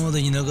nice. 今ま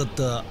でになかっ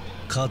た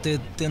家庭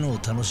ってのを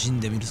楽しん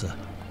でみるさ。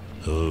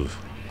おう。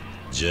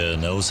じゃあ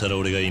なおさら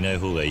俺がいない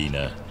方がいい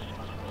な。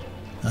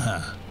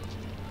あ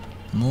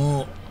あ。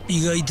もう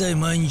胃が痛い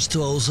毎日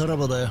とはおさら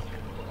ばだよ。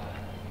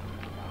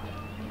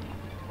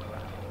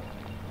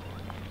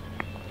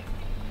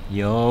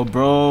Yo,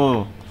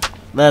 bro.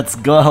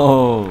 Let's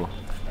go.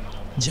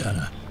 じゃあ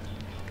な。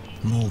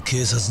もう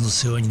警察の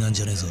世話になん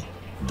じゃねえぞ。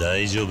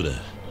大丈夫だ。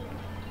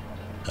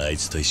あい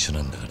つと一緒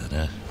なんだか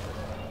らな。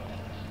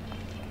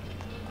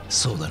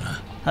そうだ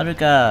な。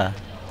Haruka. あ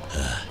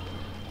あ。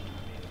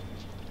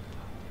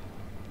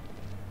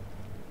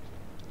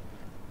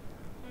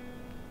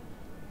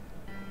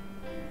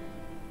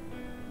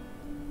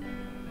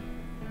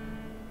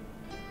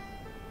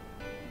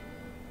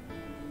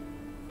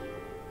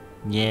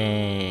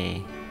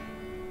Yay.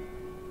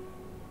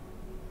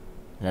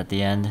 Is that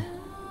the end?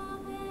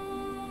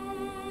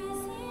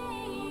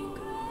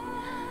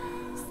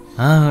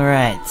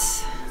 Alright.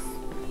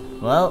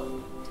 Well,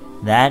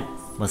 that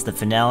was the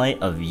finale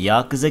of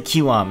Yakuza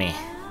KIwami.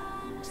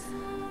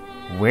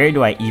 where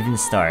do I even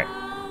start?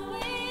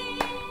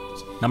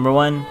 Number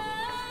one,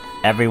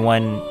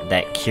 everyone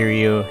that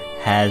Kiryu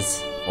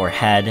has, or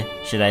had,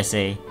 should I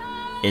say,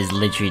 is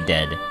literally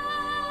dead.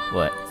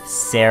 What?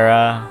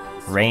 Sarah,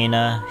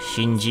 Reina,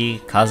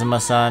 Shinji,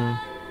 Kazuma-san,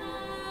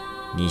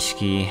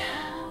 Nishiki,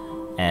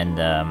 and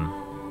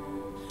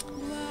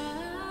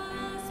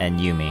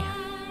Yumi.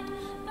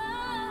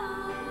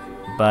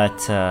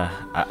 But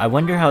I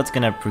wonder how it's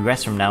gonna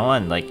progress from now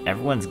on. Like,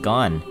 everyone's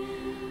gone.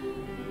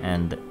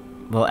 And,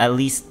 well, at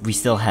least we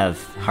still have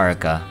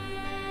Haruka.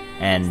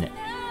 And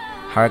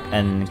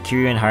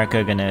Kiryu and Haruka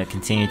are gonna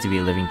continue to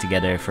be living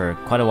together for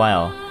quite a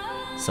while.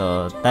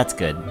 So, that's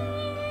good.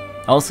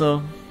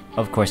 Also,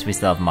 of course, we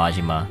still have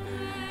Majima,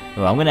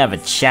 who I'm gonna have a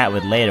chat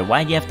with later.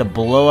 Why do you have to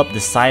blow up the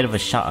side of a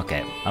shot?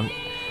 Okay, I'm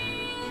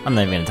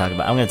not even gonna talk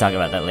about. I'm gonna talk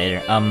about that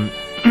later.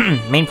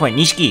 Main point,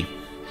 Nishiki.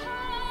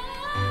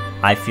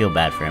 I feel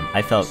bad for him.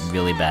 I felt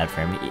really bad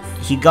for him.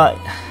 He got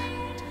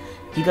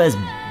his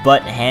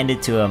butt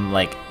handed to him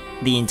like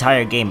the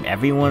entire game.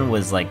 Everyone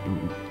was like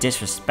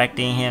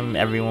disrespecting him.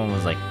 Everyone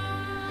was like,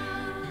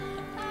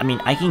 I mean,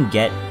 I can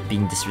get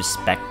being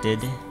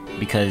disrespected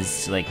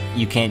because like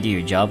you can't do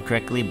your job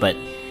correctly, but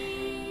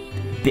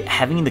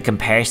having the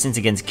comparisons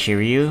against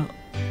Kiryu,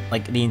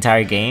 like the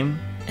entire game,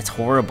 it's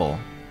horrible.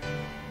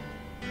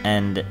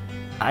 And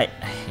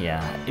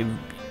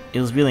it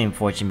was really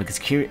unfortunate because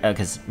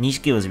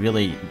Nishiki was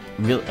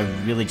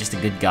really just a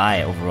good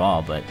guy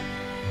overall, but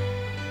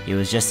he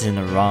was just in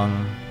the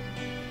wrong.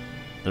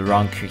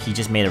 He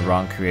just made a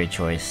wrong career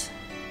choice.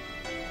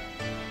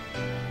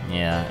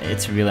 Yeah,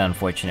 it's really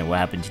unfortunate what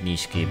happened to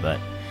Nishiki, but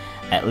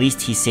at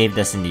least he saved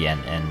us in the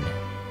end, and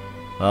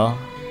well,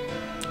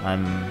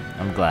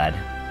 I'm glad.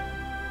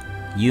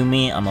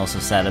 Yumi, I'm also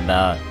sad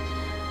about.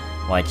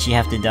 Why'd she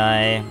have to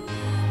die?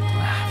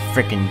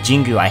 Frickin'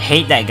 Jingu, I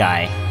hate that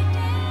guy.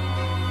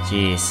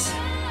 Jeez.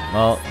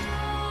 Well,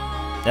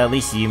 at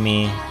least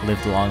Yumi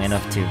lived long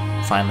enough to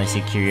finally see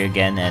Kiryu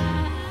again and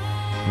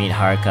meet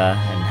Haruka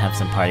and have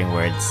some parting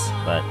words,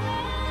 but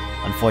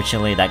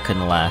unfortunately that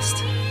couldn't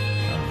last.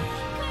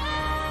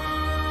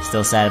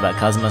 Still sad about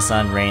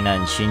Kazuma-san, Reina,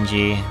 and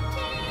Shinji,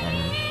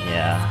 and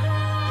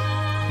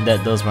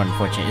yeah, those were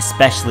unfortunate,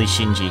 especially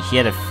Shinji. He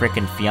had a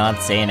frickin'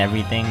 fiance and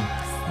everything,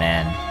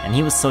 man, and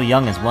he was so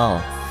young as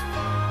well.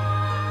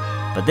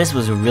 But this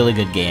was a really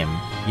good game,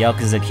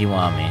 Yakuza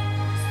KIwami.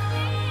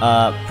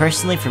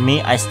 Personally for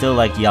me, I still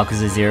like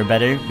Yakuza 0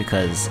 better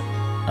because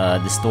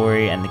the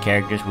story and the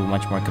characters were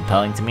much more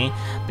compelling to me.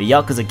 But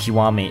Yakuza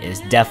KIwami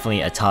is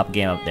definitely a top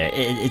game up there.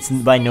 It's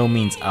by no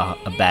means a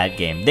bad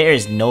game. There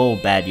is no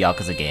bad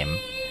Yakuza game.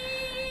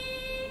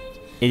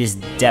 It is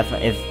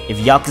definitely, if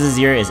Yakuza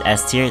 0 is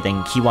S tier,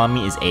 then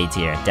KIwami is A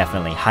tier.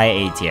 Definitely, high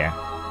A tier.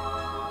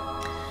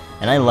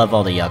 And I love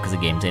all the Yakuza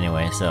games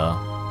anyway, so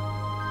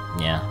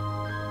yeah.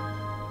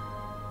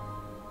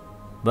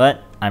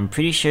 But I'm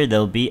pretty sure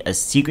there'll be a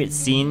secret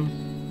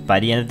scene by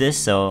the end of this,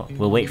 so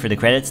we'll wait for the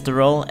credits to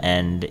roll,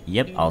 and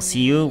yep, I'll see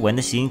you when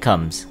the scene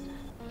comes.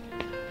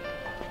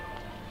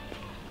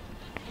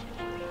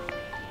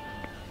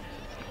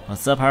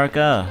 What's up,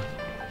 Haruka?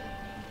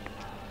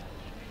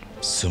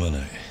 すまな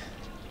い。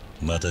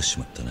またし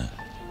まったな。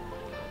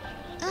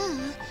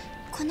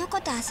この子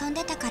と遊ん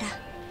でたから。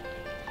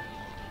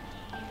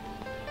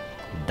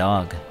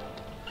Dog.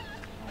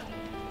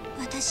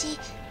 私、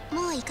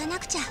もう行かな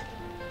くちゃ。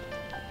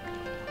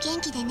元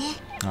気でね。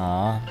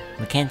Aw,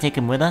 we can't take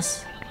him with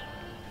us?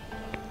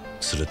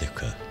 連れてく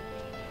か。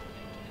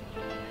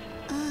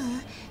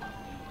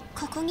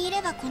ここにい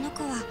ればこの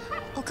子は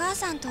お母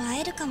さんと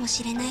会えるかも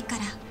しれないか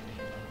ら。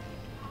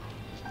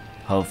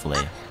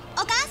Hopefully. お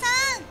母さ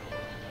ん。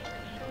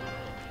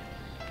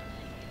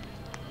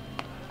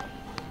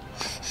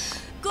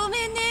ご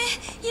めんね、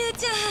ゆう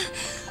ち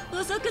ゃん。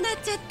遅くなっ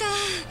ちゃった。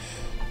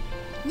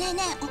ねえ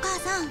ねえ、お母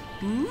さん。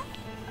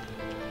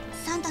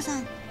サンタさ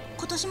ん、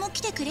今年も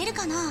来てくれる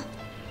かな。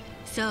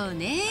そう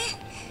ね。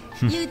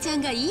ゆうちゃ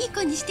んがいい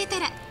子にしてた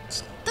らきっ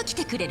と来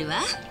てくれる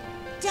わ。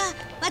じゃあ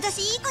私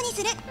いい子に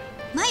する。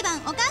毎晩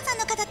お母さん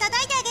の肩叩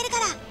いてあげるか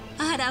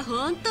ら。あら、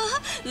ほんと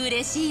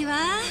嬉しいわ。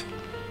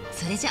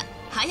それじゃ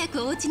早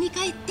くお家に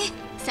帰って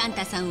サン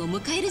タさんを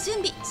迎える準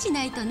備し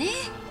ないとね。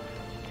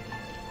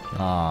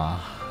Aww.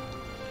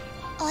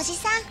 おじ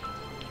さん。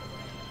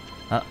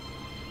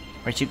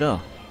Where'd you go?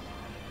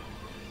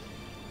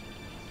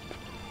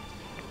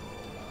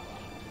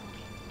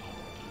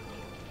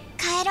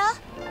 帰ろ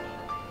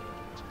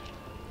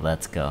う。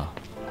 Let's go.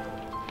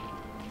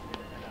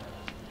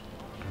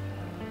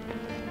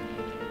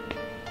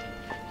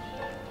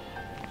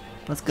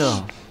 Let's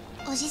go.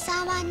 おじ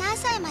さんは何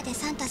歳まで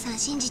サンタさん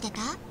信じて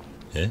た？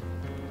え？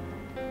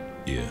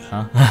い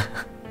や、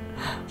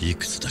い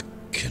くつだっ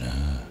けな。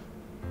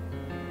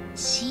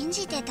信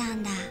じてた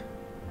んだ。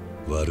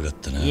悪かっ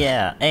たな。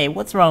Yeah, hey,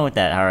 what's wrong with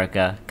that,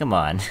 Haruka? Come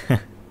on.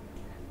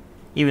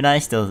 Even I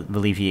still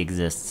believe he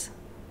exists.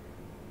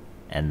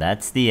 And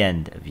that's the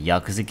end of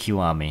Yakuza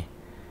KIwami.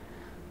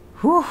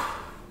 Whew.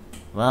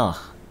 Well,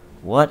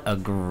 what a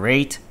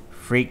great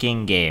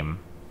freaking game.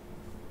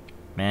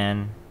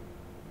 Man.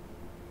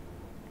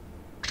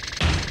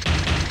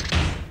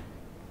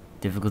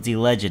 Difficulty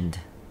Legend.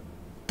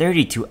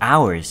 32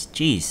 hours.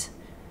 Jeez.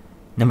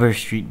 Number of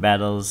street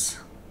battles.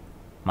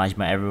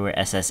 Majima everywhere.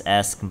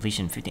 SSS.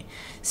 Completion 15.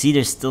 See,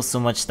 there's still so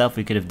much stuff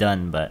we could have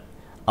done, but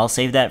I'll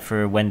save that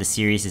for when the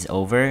series is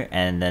over,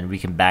 and then we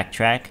can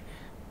backtrack.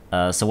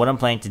 So what I'm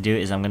planning to do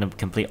is I'm gonna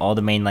complete all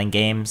the mainline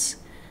games,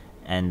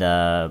 and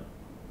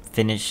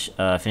finish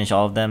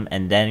all of them,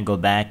 and then go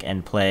back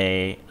and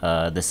play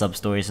the sub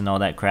stories and all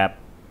that crap.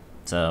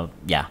 So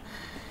yeah.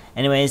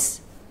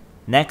 Anyways,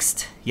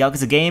 next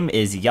Yakuza game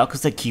is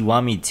Yakuza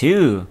KIwami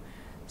 2.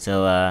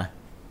 So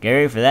get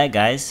ready for that,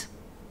 guys.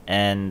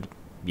 And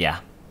yeah.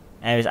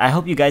 Anyways, I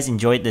hope you guys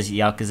enjoyed this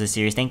Yakuza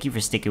series. Thank you for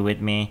sticking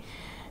with me,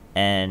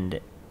 and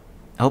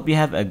I hope you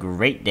have a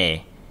great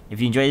day. If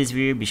you enjoyed this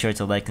video, be sure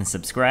to like and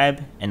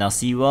subscribe, and I'll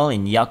see you all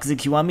in Yakuza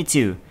KIwami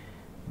 2.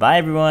 Bye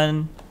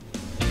everyone!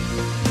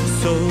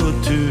 そう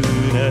トゥ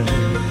ーナ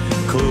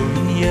今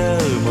夜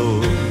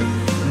も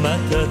ま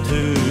たト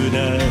ゥーナ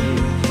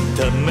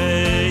た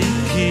め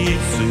息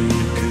つ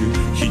く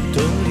一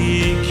人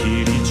き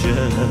りじゃ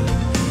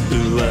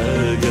上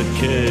が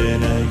け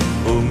ない